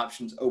elective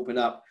options open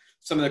up,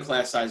 some of the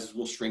class sizes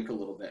will shrink a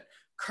little bit.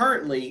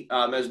 Currently,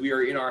 as we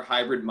are in our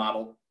hybrid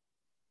model,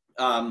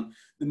 the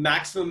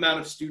maximum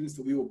amount of students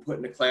that we will put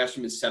in a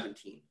classroom is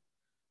 17.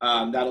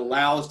 That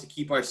allows to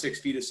keep our 6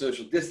 feet of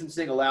social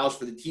distancing, allows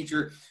for the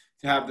teacher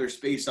to have their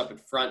space up in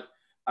front.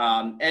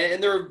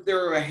 And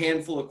there are a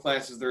handful of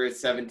classes that are at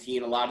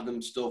 17. A lot of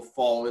them still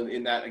fall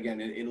in that,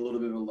 again, in a little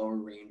bit of a lower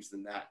range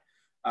than that.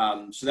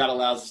 So that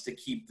allows us to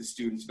keep the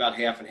students about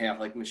half and half,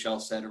 like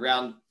Michelle said,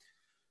 around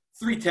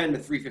 310 to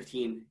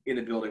 315 in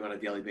the building on a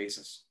daily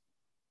basis.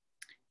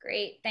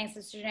 Great, thanks,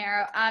 Mr.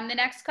 Gennaro. The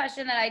next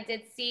question that I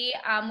did see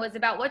was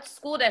about which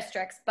school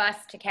districts bus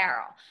to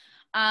Carroll.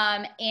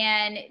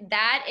 And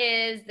that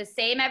is the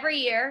same every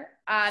year.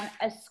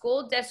 A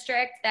school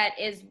district that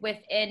is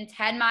within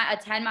a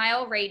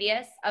 10-mile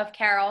radius of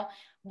Carroll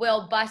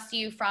will bus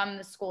you from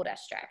the school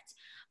district.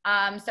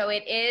 So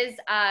it is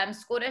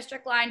school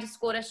district line to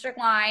school district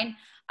line.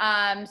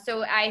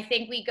 So I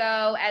think we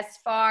go as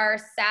far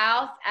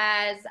south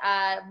as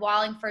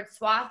Wallingford,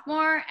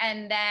 Swarthmore,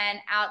 and then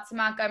out to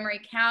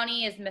Montgomery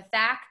County is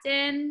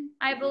Methacton,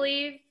 I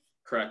believe.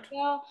 Correct.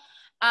 So,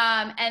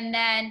 And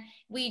then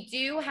we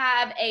do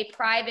have a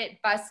private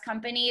bus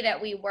company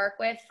that we work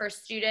with for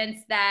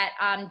students that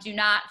do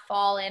not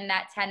fall in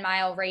that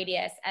 10-mile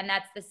radius. And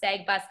that's the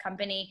SEG bus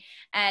company.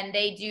 And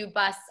they do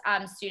bus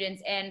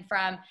students in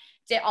from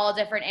all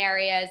different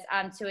areas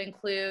to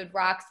include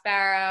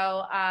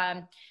Roxborough,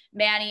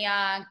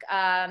 Manayunk,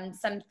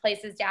 some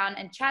places down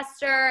in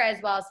Chester,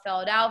 as well as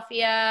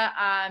Philadelphia.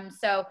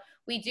 So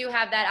we do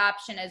have that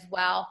option as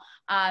well.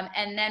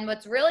 And then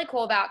what's really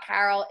cool about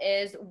Carroll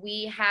is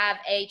we have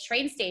a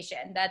train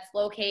station that's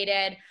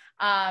located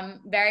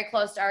very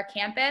close to our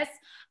campus.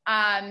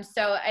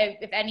 So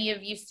if any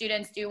of you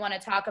students do want to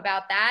talk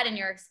about that and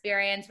your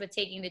experience with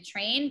taking the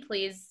train,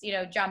 please,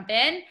 jump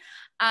in.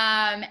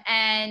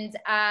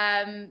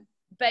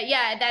 But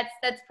yeah,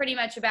 that's pretty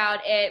much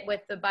about it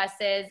with the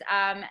buses.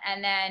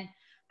 And then,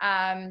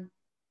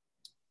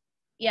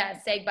 yeah,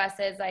 SEG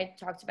buses I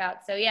talked about.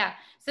 So yeah,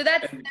 so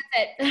that's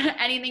it.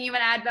 Anything you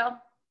want to add, Bill?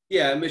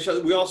 Yeah,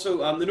 Michelle, we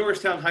also, the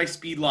Norristown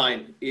high-speed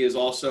line is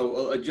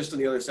also just on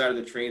the other side of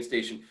the train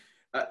station.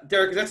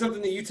 Derek, is that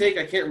something that you take?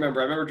 I can't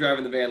remember. I remember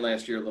driving the van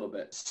last year a little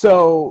bit.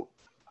 So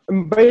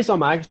based on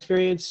my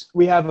experience,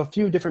 we have a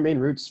few different main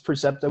routes for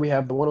SEPTA. We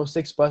have the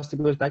 106 bus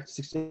that goes back to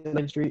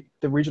 69th Street,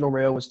 the regional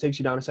rail, which takes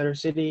you down to Center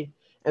City,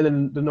 and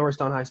then the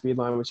Norristown high-speed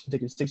line, which can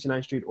take you to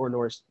 69th Street or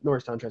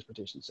Norristown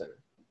Transportation Center.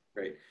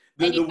 Great.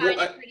 And you find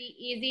it pretty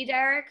easy,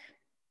 Derek?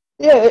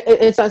 Yeah,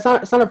 it's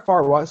not a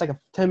far walk. It's like a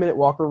 10-minute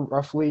walk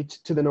roughly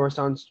to the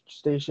Norristown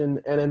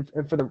station, and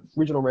then for the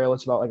regional rail,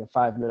 it's about like a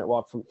 5-minute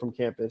walk from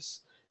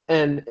campus.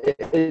 And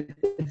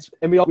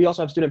we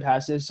also have student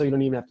passes, so you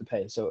don't even have to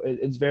pay. So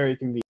it's very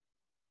convenient.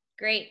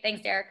 Great,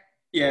 thanks, Derek.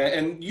 Yeah,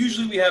 and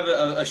usually we have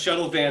a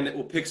shuttle van that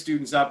will pick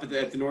students up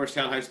at the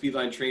Norristown high-speed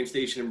line train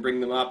station and bring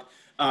them up.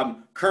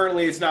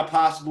 Currently, it's not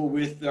possible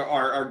with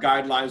our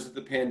guidelines with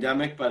the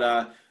pandemic,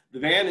 but the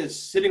van is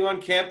sitting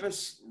on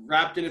campus,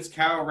 wrapped in its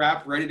Carroll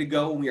wrap, ready to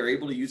go, and we are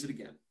able to use it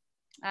again.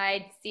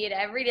 I see it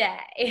every day.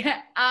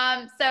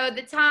 So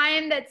the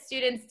time that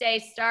students'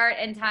 days start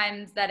and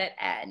times that it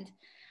end.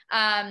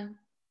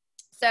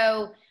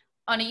 So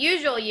on a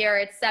usual year,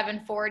 it's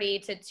 7:40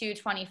 to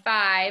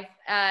 2:25.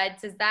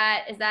 Is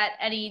that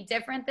any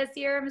different this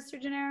year, Mr.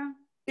 Gennaro?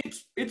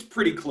 It's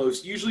pretty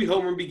close. Usually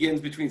homeroom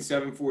begins between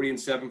 7:40 and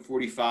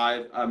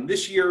 7:45.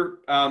 This year,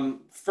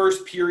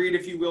 first period,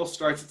 if you will,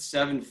 starts at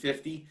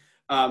 7:50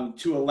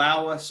 to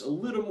allow us a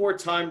little more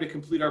time to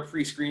complete our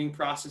pre-screening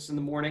process in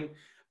the morning.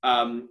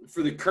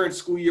 For the current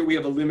school year, we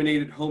have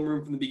eliminated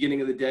homeroom from the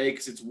beginning of the day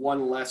because it's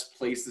one less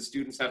place the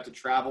students have to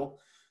travel.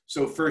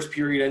 So first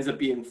period ends up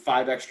being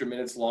 5 extra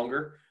minutes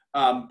longer.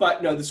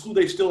 But no, the school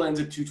day still ends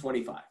at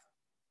 2:25.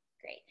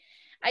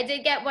 I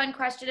did get one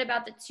question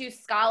about the 2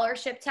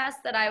 scholarship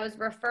tests that I was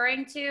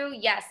referring to.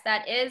 Yes,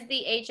 that is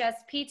the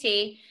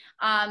HSPT.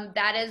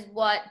 That is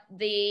what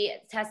the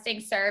testing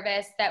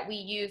service that we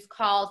use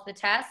calls the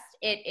test.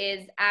 It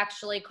is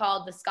actually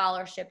called the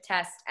scholarship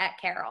test at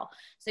Carroll.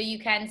 So you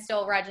can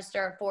still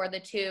register for the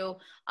 2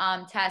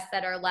 tests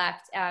that are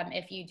left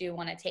if you do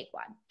want to take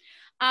one.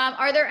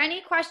 Are there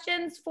any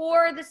questions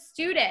for the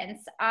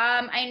students?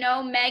 I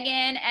know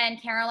Megan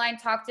and Caroline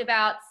talked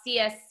about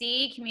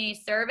CSC, community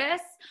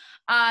service.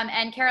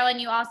 And Carolyn,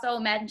 you also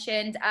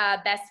mentioned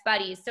Best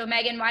Buddies. So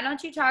Megan, why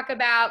don't you talk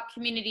about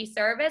community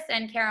service,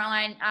 and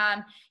Caroline,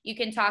 you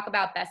can talk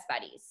about Best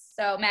Buddies.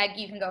 So Meg,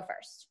 you can go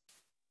first.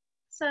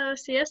 So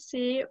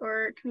CSC,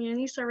 or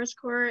Community Service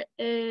Corps,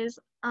 is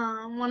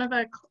one of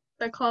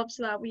the clubs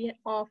that we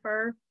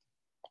offer,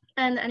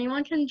 and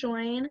anyone can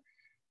join.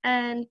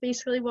 And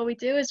basically what we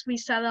do is we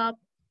set up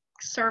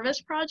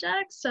service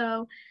projects.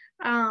 So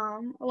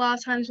a lot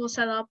of times we'll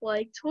set up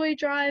like toy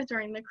drives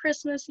during the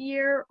Christmas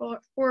year, or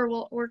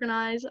we'll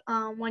organize,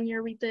 one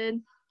year we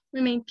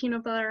made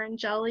peanut butter and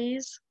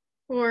jellies,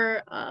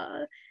 or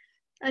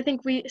I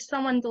think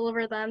someone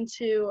delivered them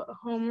to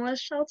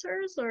homeless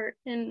shelters or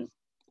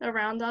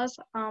around us.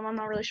 I'm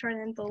not really sure, I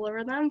didn't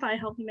deliver them, but I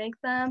helped make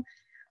them.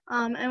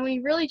 And we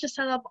really just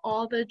set up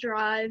all the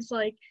drives,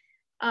 like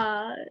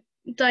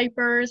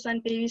diapers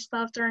and baby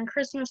stuff during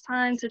Christmas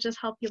time, to just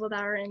help people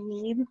that are in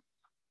need.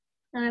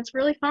 And it's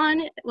really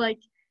fun. Like,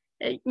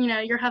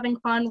 you're having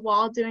fun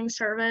while doing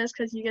service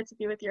because you get to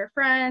be with your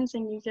friends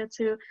and you get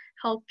to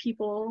help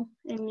people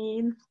in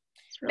need.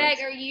 Really Meg,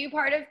 are you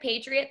part of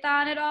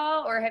Patriothon at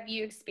all, or have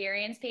you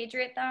experienced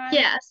Patriothon?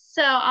 Yes,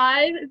 so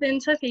I've been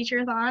to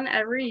Patriothon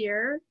every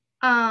year.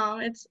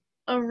 It's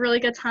a really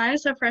good time.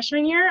 So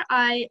freshman year,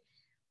 I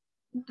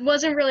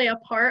wasn't really a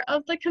part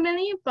of the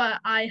committee, but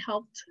I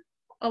helped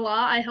a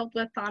lot. I helped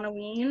with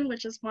Halloween,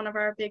 which is one of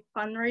our big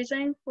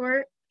fundraising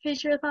for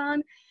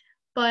Patriothon.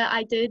 But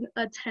I did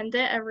attend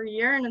it every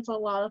year, and it's a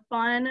lot of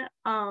fun.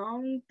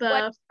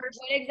 What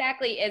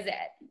exactly is it?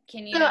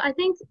 Can you? So I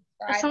think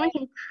someone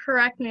can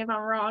correct me if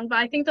I'm wrong, but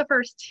I think the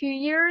first 2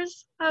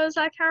 years I was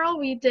at Carroll,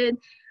 we did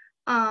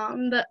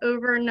the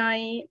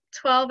overnight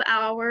 12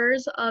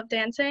 hours of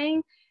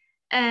dancing,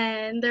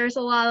 and there's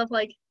a lot of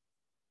like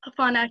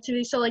fun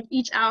activities. So like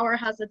each hour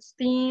has its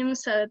theme.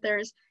 So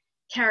there's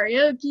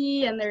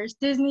karaoke and there's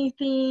Disney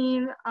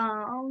theme.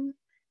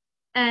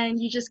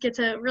 and you just get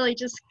to really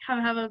just kind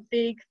of have a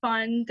big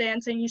fun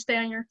dancing. You stay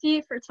on your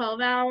feet for 12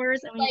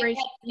 hours, and we Like raise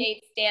Penn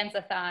State's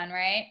dance-a-thon,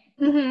 right?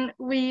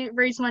 we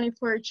raise money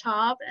for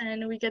CHOP,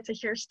 and we get to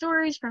hear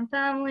stories from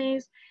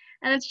families,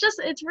 and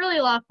it's really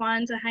a lot of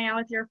fun to hang out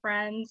with your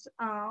friends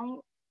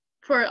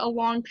for a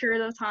long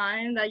period of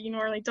time that you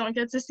normally don't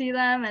get to see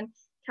them. And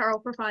Carroll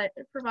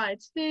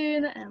provides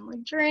food and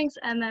like drinks,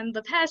 and then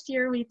the past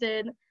year we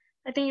did,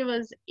 I think it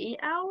was 8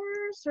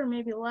 hours or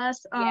maybe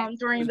less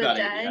during the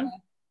day.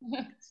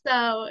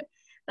 So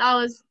that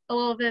was a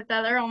little bit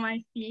better on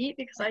my feet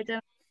because I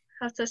didn't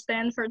have to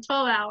stand for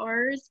 12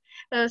 hours.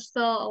 It was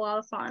still a lot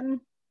of fun.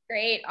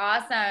 Great,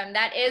 awesome.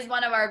 That is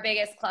one of our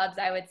biggest clubs,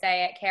 I would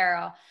say, at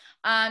Carroll.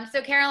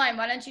 So Caroline,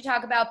 why don't you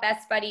talk about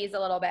Best Buddies a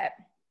little bit?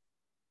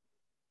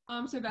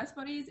 So Best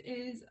Buddies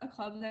is a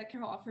club that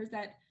Carroll offers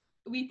that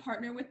we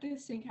partner with the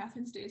St.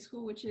 Catherine's Day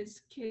School, which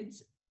is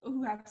kids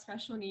who have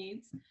special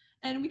needs.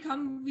 And we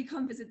come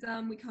visit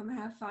them, we come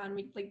have fun,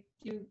 we like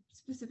do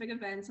specific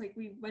events, like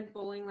we went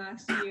bowling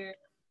last year,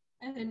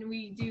 and then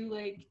we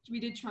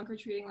did trunk or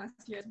treating last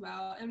year as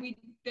well. And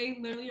they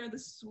literally are the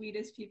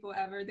sweetest people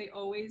ever. They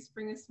always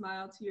bring a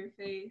smile to your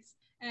face,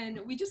 and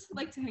we just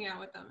like to hang out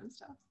with them and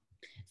stuff.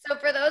 So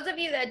for those of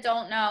you that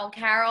don't know,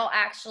 Carroll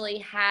actually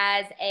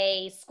has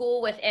a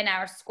school within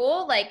our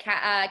school, like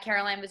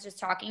Caroline was just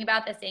talking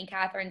about, the St.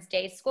 Catherine's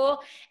Day School,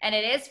 and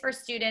it is for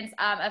students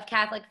of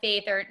Catholic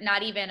faith, or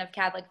not even of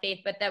Catholic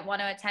faith, but that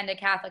want to attend a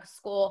Catholic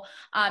school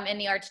in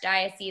the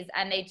Archdiocese,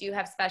 and they do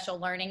have special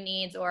learning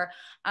needs or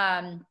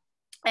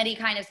any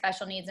kind of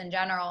special needs in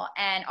general.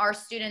 And our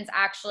students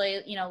actually,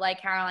 like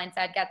Caroline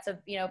said, get to,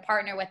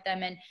 partner with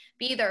them and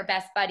be their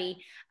best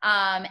buddy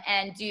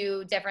and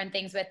do different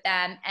things with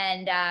them.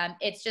 And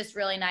it's just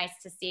really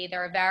nice to see.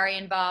 They're very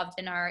involved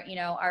in our,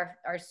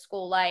 our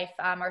school life,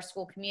 our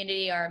school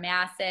community, our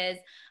masses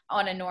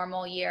on a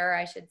normal year,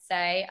 I should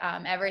say.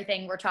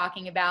 Everything we're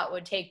talking about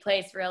would take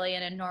place really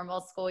in a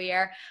normal school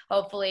year,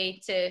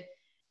 hopefully to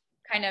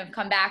kind of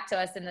come back to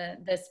us in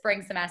the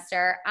spring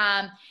semester.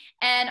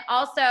 And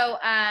also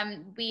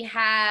we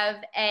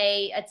have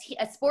a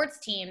sports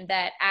team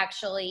that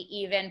actually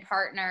even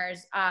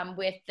partners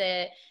with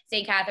the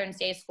St. Catherine's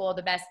Day School,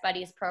 the Best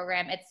Buddies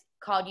program. It's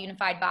called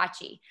Unified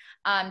Bocce.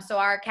 So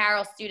our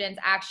Carroll students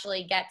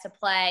actually get to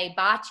play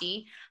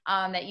bocce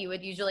that you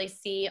would usually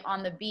see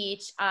on the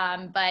beach,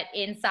 but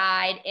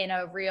inside in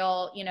a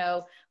real,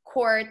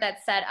 court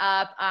that's set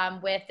up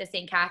with the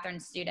St.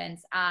 Catherine's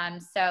students.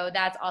 So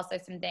that's also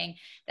something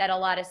that a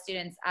lot of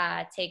students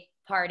take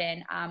part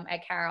in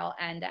at Carroll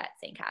and at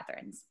St.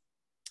 Catherine's.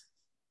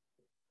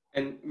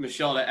 And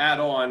Michelle, to add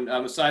on,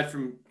 aside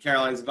from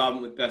Caroline's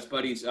involvement with Best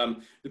Buddies,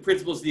 the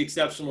Principles of the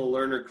Exceptional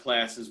Learner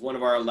class is one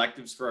of our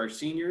electives for our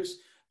seniors,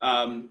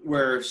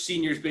 where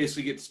seniors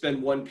basically get to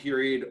spend one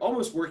period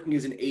almost working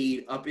as an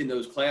aide up in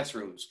those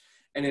classrooms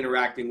and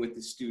interacting with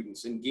the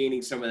students and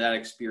gaining some of that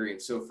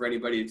experience. So for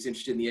anybody that's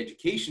interested in the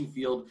education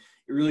field,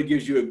 it really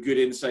gives you a good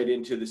insight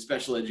into the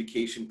special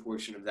education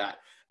portion of that.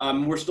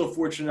 We're still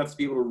fortunate enough to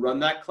be able to run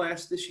that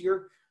class this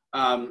year,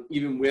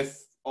 even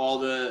with all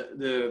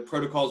the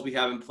protocols we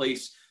have in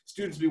place.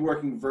 Students will be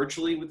working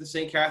virtually with the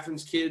St.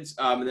 Catherine's kids.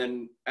 And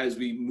then as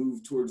we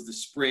move towards the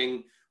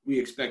spring, we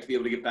expect to be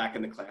able to get back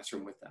in the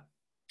classroom with them.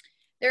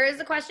 There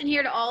is a question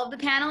here to all of the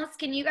panelists.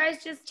 Can you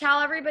guys just tell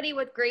everybody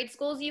what grade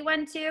schools you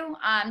went to?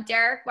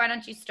 Derek, why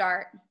don't you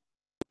start?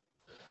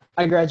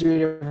 I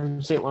graduated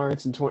from St.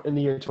 Lawrence in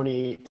the year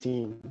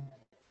 2018.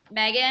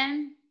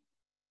 Megan?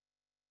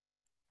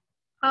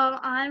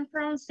 I'm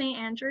from St.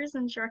 Andrews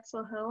in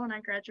Drexel Hill, and I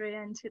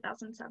graduated in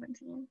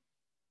 2017.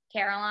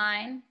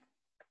 Caroline?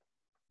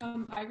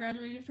 I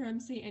graduated from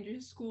St.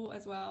 Andrews School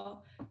as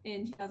well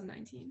in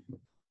 2019.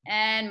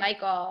 And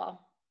Michael?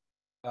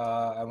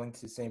 I went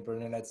to St.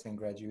 Bernadette's and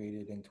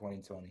graduated in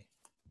 2020.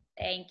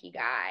 Thank you,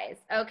 guys.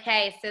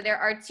 Okay, so there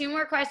are two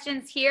more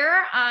questions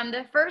here.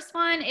 The first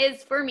one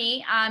is for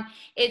me.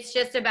 It's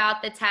just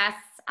about the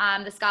tests,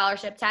 the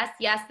scholarship tests.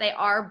 Yes, they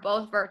are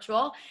both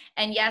virtual,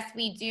 and yes,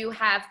 we do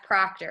have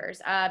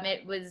proctors.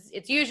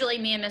 It's usually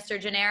me and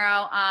Mr.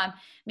 Gennaro,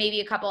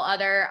 maybe a couple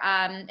other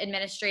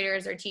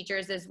administrators or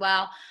teachers as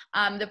well.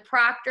 The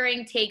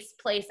proctoring takes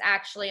place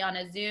actually on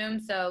a Zoom,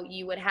 so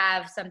you would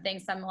have something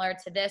similar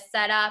to this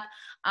setup,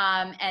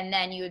 and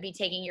then you would be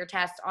taking your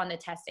test on the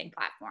testing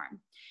platform.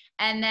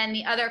 And then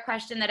the other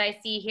question that I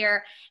see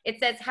here, it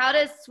says, how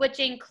does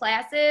switching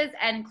classes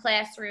and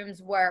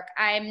classrooms work?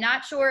 I'm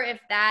not sure if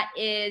that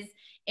is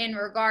in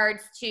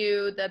regards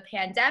to the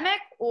pandemic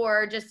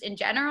or just in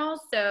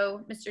general.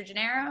 So Mr.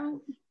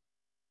 Gennaro?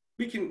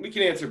 We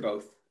can answer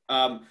both.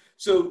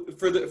 So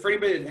for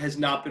anybody that has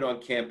not been on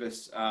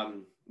campus,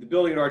 the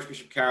building at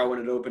Archbishop Carroll, when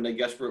it opened, I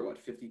guess we're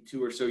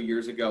 52 or so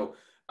years ago,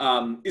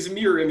 is a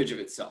mirror image of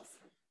itself.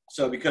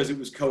 So because it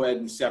was co-ed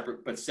and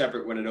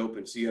separate when it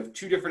opened. So you have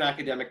two different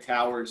academic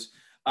towers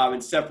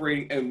and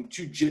separating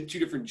two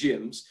different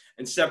gyms,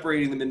 and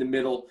separating them in the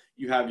middle,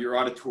 you have your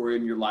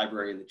auditorium, your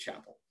library, and the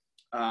chapel.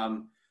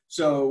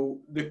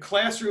 So the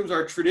classrooms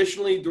are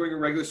traditionally during a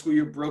regular school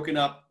year broken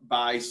up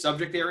by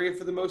subject area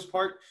for the most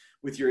part,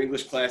 with your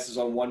English classes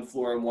on one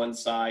floor on one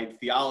side,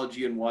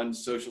 theology in one,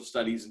 social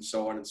studies, and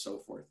so on and so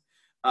forth.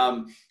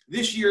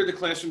 This year, the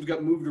classrooms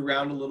got moved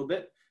around a little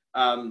bit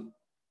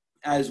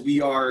as we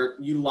are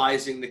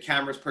utilizing the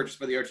cameras purchased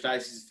by the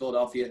Archdiocese of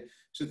Philadelphia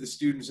so that the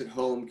students at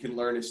home can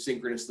learn as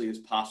synchronously as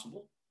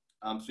possible.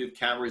 So we have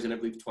cameras in, I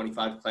believe,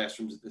 25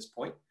 classrooms at this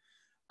point.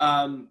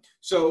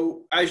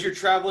 So as you're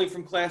traveling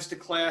from class to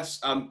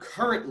class,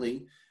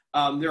 currently,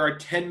 there are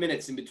 10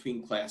 minutes in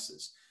between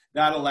classes.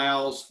 That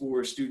allows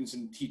for students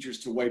and teachers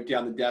to wipe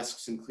down the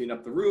desks and clean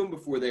up the room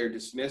before they are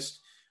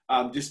dismissed.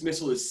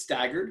 Dismissal is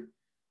staggered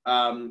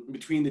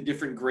between the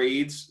different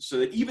grades, so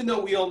that even though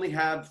we only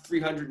have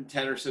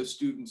 310 or so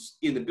students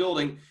in the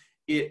building,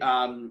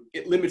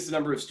 it limits the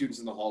number of students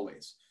in the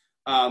hallways.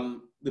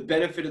 The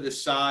benefit of the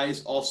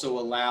size also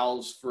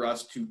allows for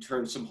us to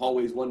turn some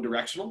hallways one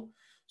directional,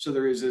 so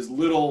there is as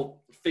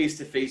little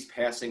face-to-face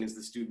passing as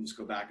the students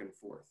go back and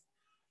forth.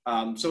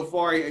 So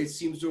far, it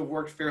seems to have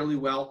worked fairly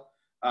well.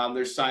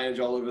 There's signage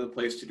all over the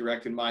place to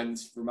direct and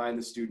remind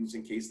the students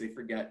in case they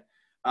forget.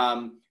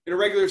 In a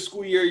regular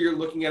school year, you're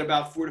looking at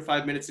about 4 to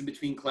 5 minutes in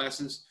between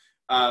classes,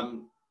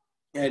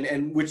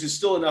 and which is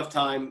still enough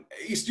time.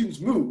 Students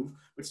move,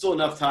 but still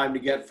enough time to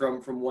get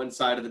from one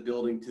side of the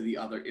building to the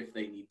other if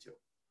they need to.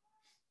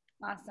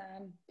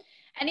 Awesome.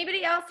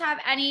 Anybody else have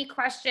any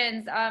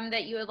questions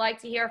that you would like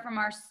to hear from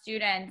our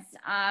students?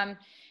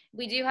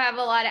 We do have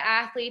a lot of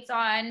athletes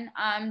on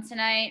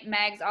tonight.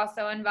 Meg's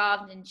also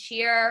involved in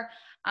cheer,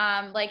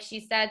 like she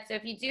said. So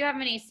if you do have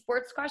any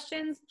sports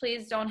questions,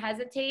 please don't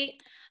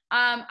hesitate.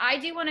 I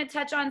do want to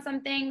touch on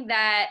something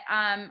that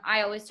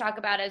I always talk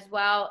about as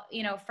well.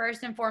 You know,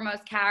 first and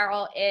foremost,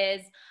 Carroll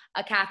is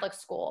a Catholic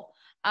school.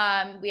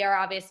 We are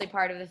obviously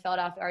part of the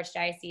Philadelphia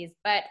Archdiocese,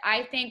 but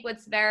I think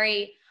what's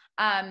very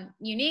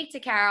unique to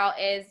Carroll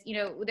is, you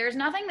know, there's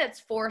nothing that's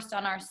forced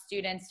on our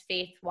students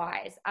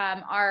faith-wise.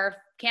 Our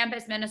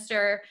campus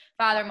minister,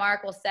 Father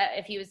Mark, will say,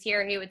 if he was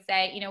here, he would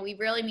say, you know, we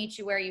really meet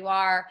you where you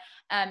are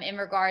in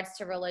regards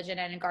to religion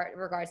and in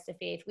regards to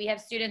faith. We have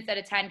students that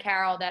attend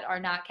Carroll that are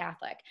not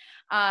Catholic.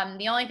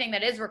 The only thing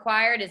that is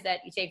required is that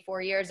you take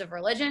 4 years of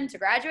religion to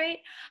graduate.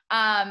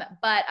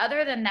 But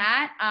other than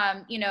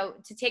that, you know,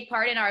 to take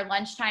part in our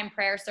lunchtime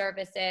prayer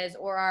services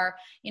or our,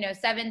 you know,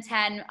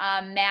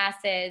 7:10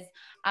 masses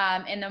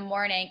in the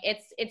morning,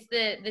 it's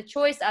the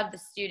choice of the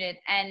student.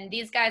 And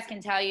these guys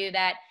can tell you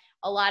that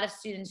a lot of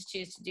students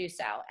choose to do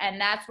so.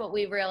 And that's what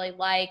we really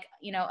like,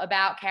 you know,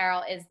 about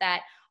Carroll, is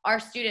that our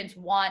students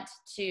want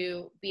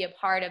to be a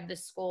part of the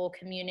school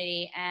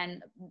community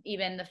and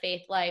even the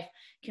faith life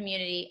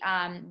community.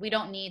 We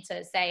don't need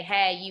to say,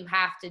 hey, you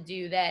have to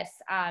do this.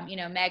 You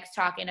know, Meg's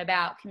talking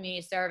about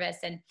community service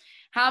and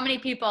how many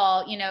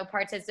people, you know,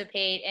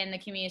 participate in the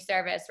community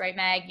service, right,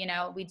 Meg? You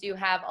know, we do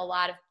have a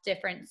lot of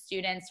different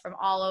students from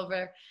all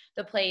over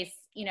the place,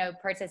 you know,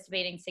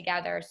 participating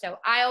together. So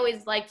I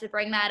always like to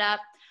bring that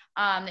up.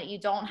 That you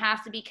don't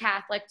have to be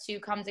Catholic to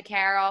come to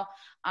Carroll.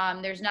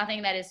 There's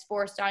nothing that is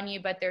forced on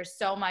you, but there's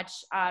so much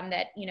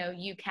that, you know,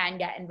 you can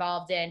get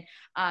involved in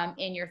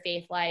your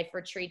faith life,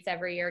 retreats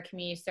every year,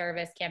 community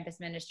service, campus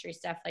ministry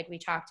stuff like we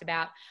talked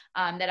about,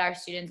 that our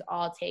students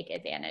all take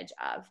advantage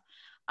of.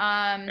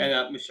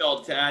 And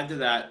Michelle, to add to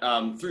that,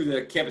 through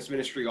the campus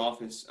ministry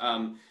office,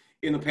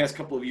 in the past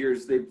couple of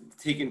years, they've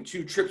taken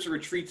 2 trips or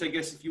retreats, I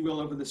guess, if you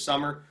will, over the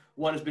summer.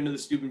 One has been to the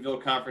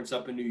Steubenville Conference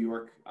up in New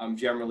York.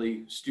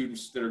 Generally,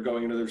 students that are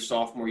going into their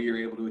sophomore year are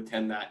able to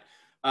attend that.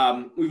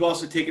 We've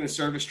also taken a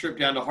service trip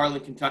down to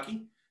Harlan,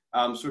 Kentucky,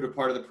 sort of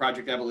part of the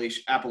Project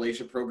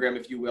Appalachia program,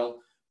 if you will.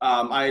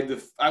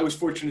 I was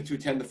fortunate to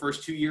attend the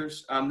first 2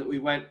 years that we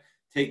went,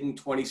 taking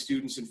 20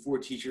 students and 4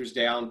 teachers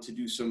down to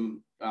do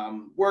some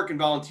work and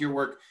volunteer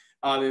work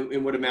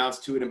in what amounts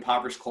to an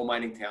impoverished coal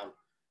mining town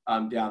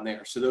down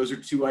there. So those are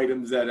 2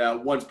 items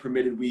that once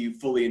permitted, we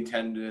fully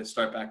intend to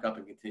start back up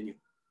and continue.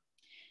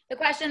 The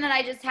question that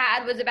I just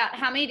had was about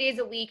how many days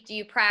a week do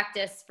you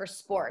practice for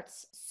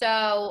sports?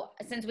 So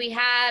since we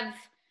have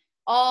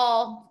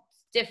all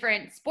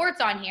different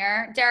sports on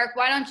here, Derek,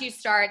 why don't you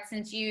start,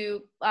 since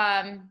you,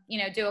 you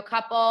know, do a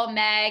couple,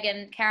 Meg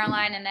and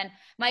Caroline, and then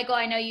Michael,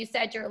 I know you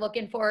said you're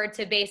looking forward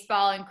to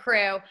baseball and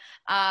crew.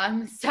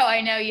 So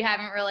I know you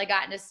haven't really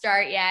gotten to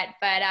start yet,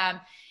 but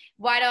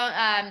why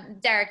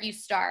don't, Derek, you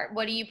start.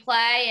 What do you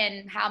play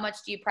and how much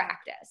do you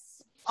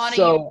practice on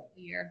a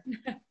year?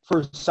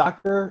 For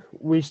soccer,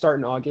 we start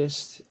in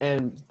August,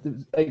 and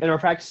our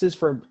practices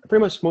for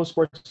pretty much most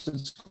sports in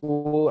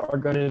school are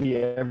going to be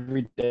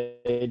every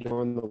day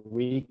during the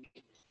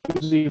week,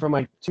 usually from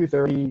like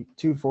 2:30,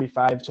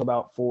 2:45 to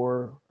about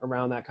 4,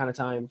 around that kind of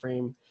time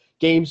frame.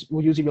 Games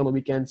will usually be on the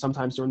weekend,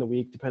 sometimes during the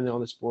week, depending on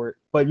the sport,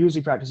 but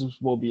usually practices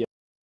will be.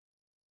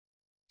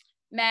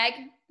 Meg,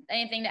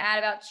 anything to add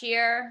about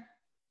cheer?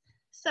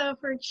 So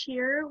for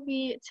cheer,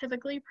 we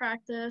typically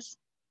practice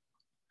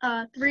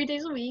 3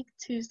 days a week,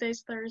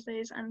 Tuesdays,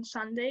 Thursdays, and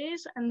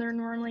Sundays, and they're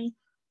normally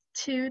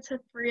 2 to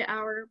 3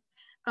 hour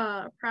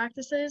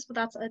practices, but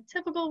that's a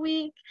typical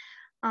week.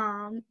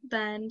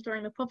 Then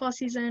during the football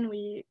season,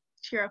 we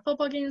cheer at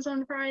football games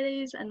on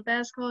Fridays and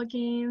basketball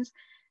games,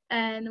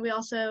 And we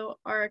also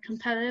are a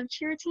competitive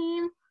cheer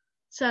team.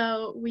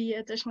 So we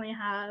additionally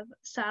have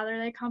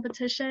Saturday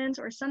competitions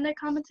or Sunday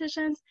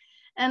competitions.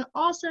 And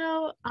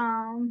also,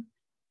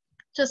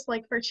 just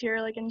like for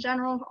cheer, like in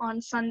general,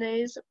 on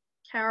Sundays,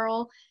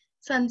 Carroll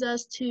sends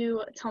us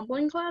to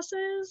tumbling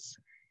classes.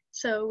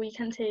 So we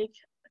can take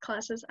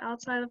classes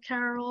outside of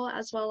Carroll,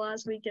 as well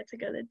as we get to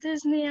go to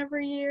Disney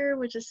every year,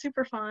 which is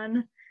super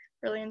fun.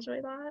 Really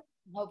enjoy that.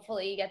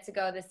 Hopefully you get to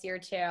go this year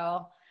too.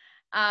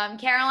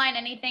 Caroline,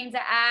 anything to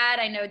add?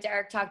 I know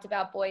Derek talked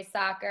about boys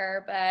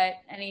soccer, but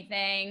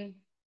anything?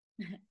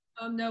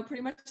 No,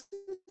 pretty much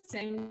the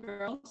same.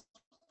 Girls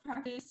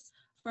practice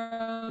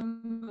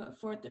from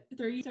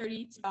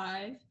 3:30 to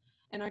 5,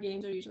 and our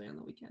games are usually on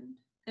the weekend.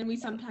 And we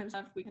sometimes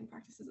have weekend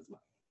practices as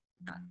well.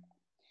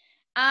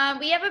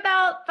 We have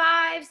about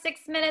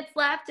 5-6 minutes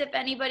left if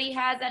anybody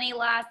has any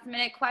last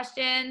minute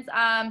questions.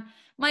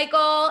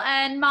 Michael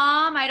and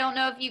Mom, I don't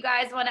know if you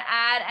guys want to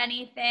add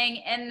anything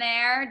in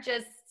there,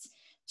 just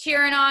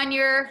cheering on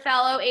your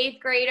fellow 8th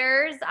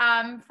graders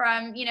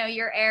from, you know,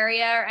 your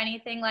area or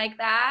anything like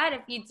that.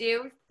 If you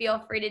do, feel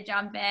free to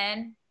jump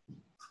in.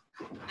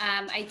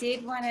 I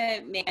did want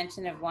to make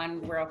mention of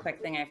one real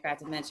quick thing I forgot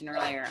to mention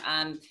earlier.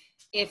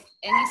 If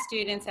any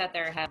students out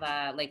there have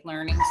like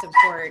learning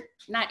support,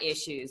 not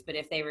issues, but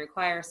if they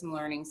require some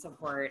learning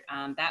support,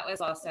 that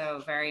was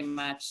also very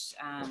much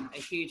a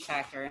huge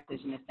factor in the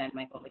decision to send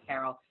Michael to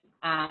Carroll.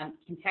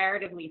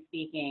 Comparatively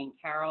speaking,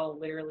 Carroll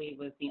literally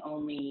was the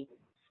only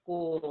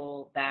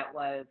school that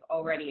was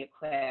already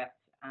equipped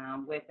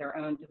with their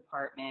own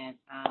department.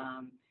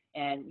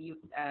 And you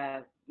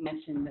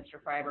mentioned Mr.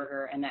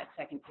 Freiberger and that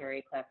second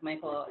period class.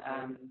 Michael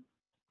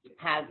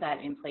has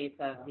that in place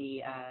of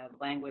the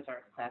language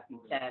arts class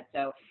instead.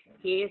 So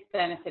he has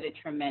benefited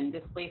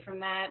tremendously from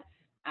that.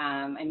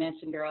 I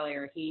mentioned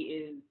earlier, he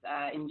is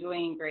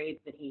enjoying grades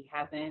that he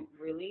hasn't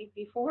really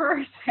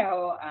before.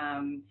 So,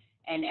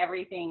 and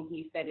everything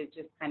he said is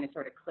just kind of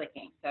sort of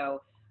clicking.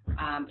 So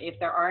if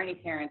there are any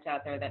parents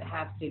out there that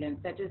have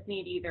students that just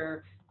need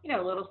either, you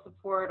know, a little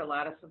support, a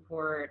lot of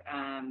support,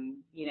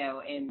 you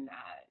know, in,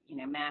 you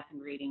know, math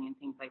and reading and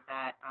things like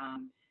that,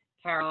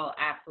 Carroll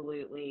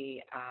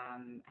absolutely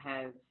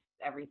has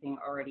everything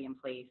already in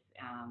place,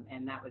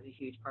 and that was a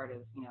huge part of,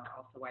 you know,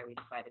 also why we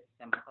decided to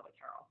send Michael to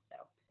Carroll. So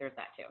there's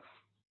that too.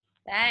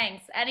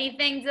 Thanks.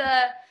 Anything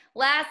to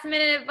last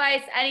minute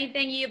advice?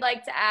 Anything you'd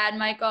like to add,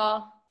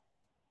 Michael?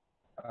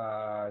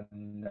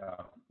 No.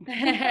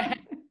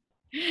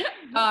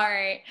 All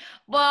right.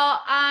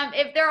 Well,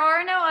 if there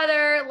are no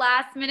other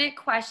last minute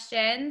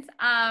questions,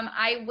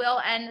 I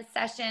will end the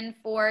session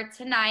for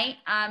tonight.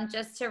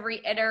 Just to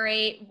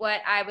reiterate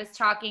what I was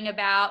talking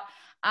about,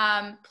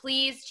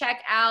 please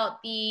check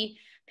out the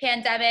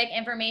pandemic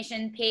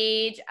information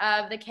page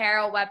of the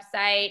Carroll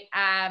website.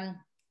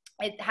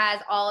 It has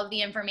all of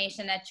the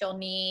information that you'll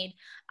need.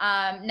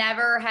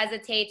 Never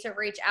hesitate to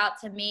reach out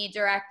to me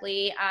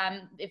directly.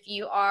 If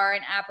you are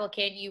an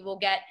applicant, you will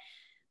get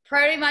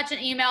pretty much an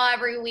email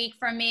every week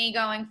from me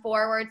going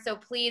forward. So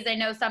please, I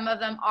know some of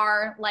them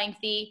are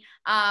lengthy,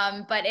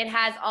 but it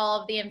has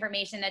all of the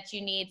information that you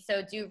need.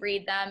 So do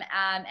read them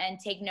and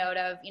take note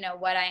of, you know,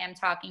 what I am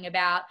talking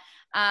about.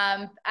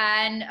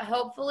 And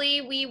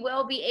hopefully we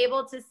will be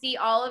able to see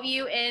all of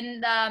you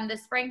in the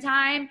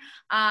springtime,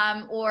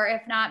 or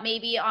if not,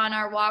 maybe on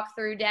our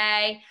walkthrough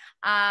day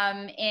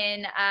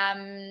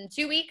in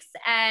 2 weeks.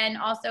 And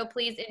also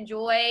please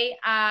enjoy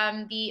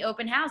the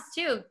open house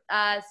too,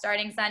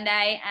 starting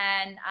Sunday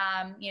and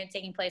you know,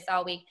 taking place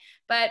all week.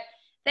 But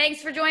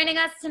thanks for joining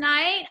us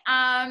tonight,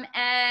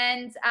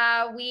 and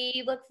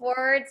we look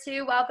forward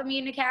to welcoming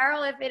you to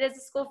Carroll if it is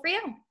a school for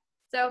you.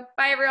 So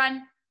bye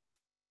everyone.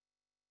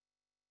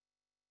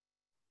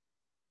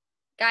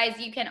 Guys,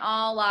 you can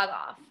all log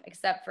off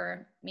except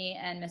for me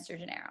and Mr.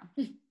 Gennaro.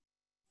 You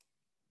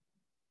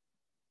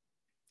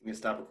can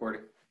stop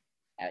recording.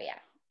 Oh yeah.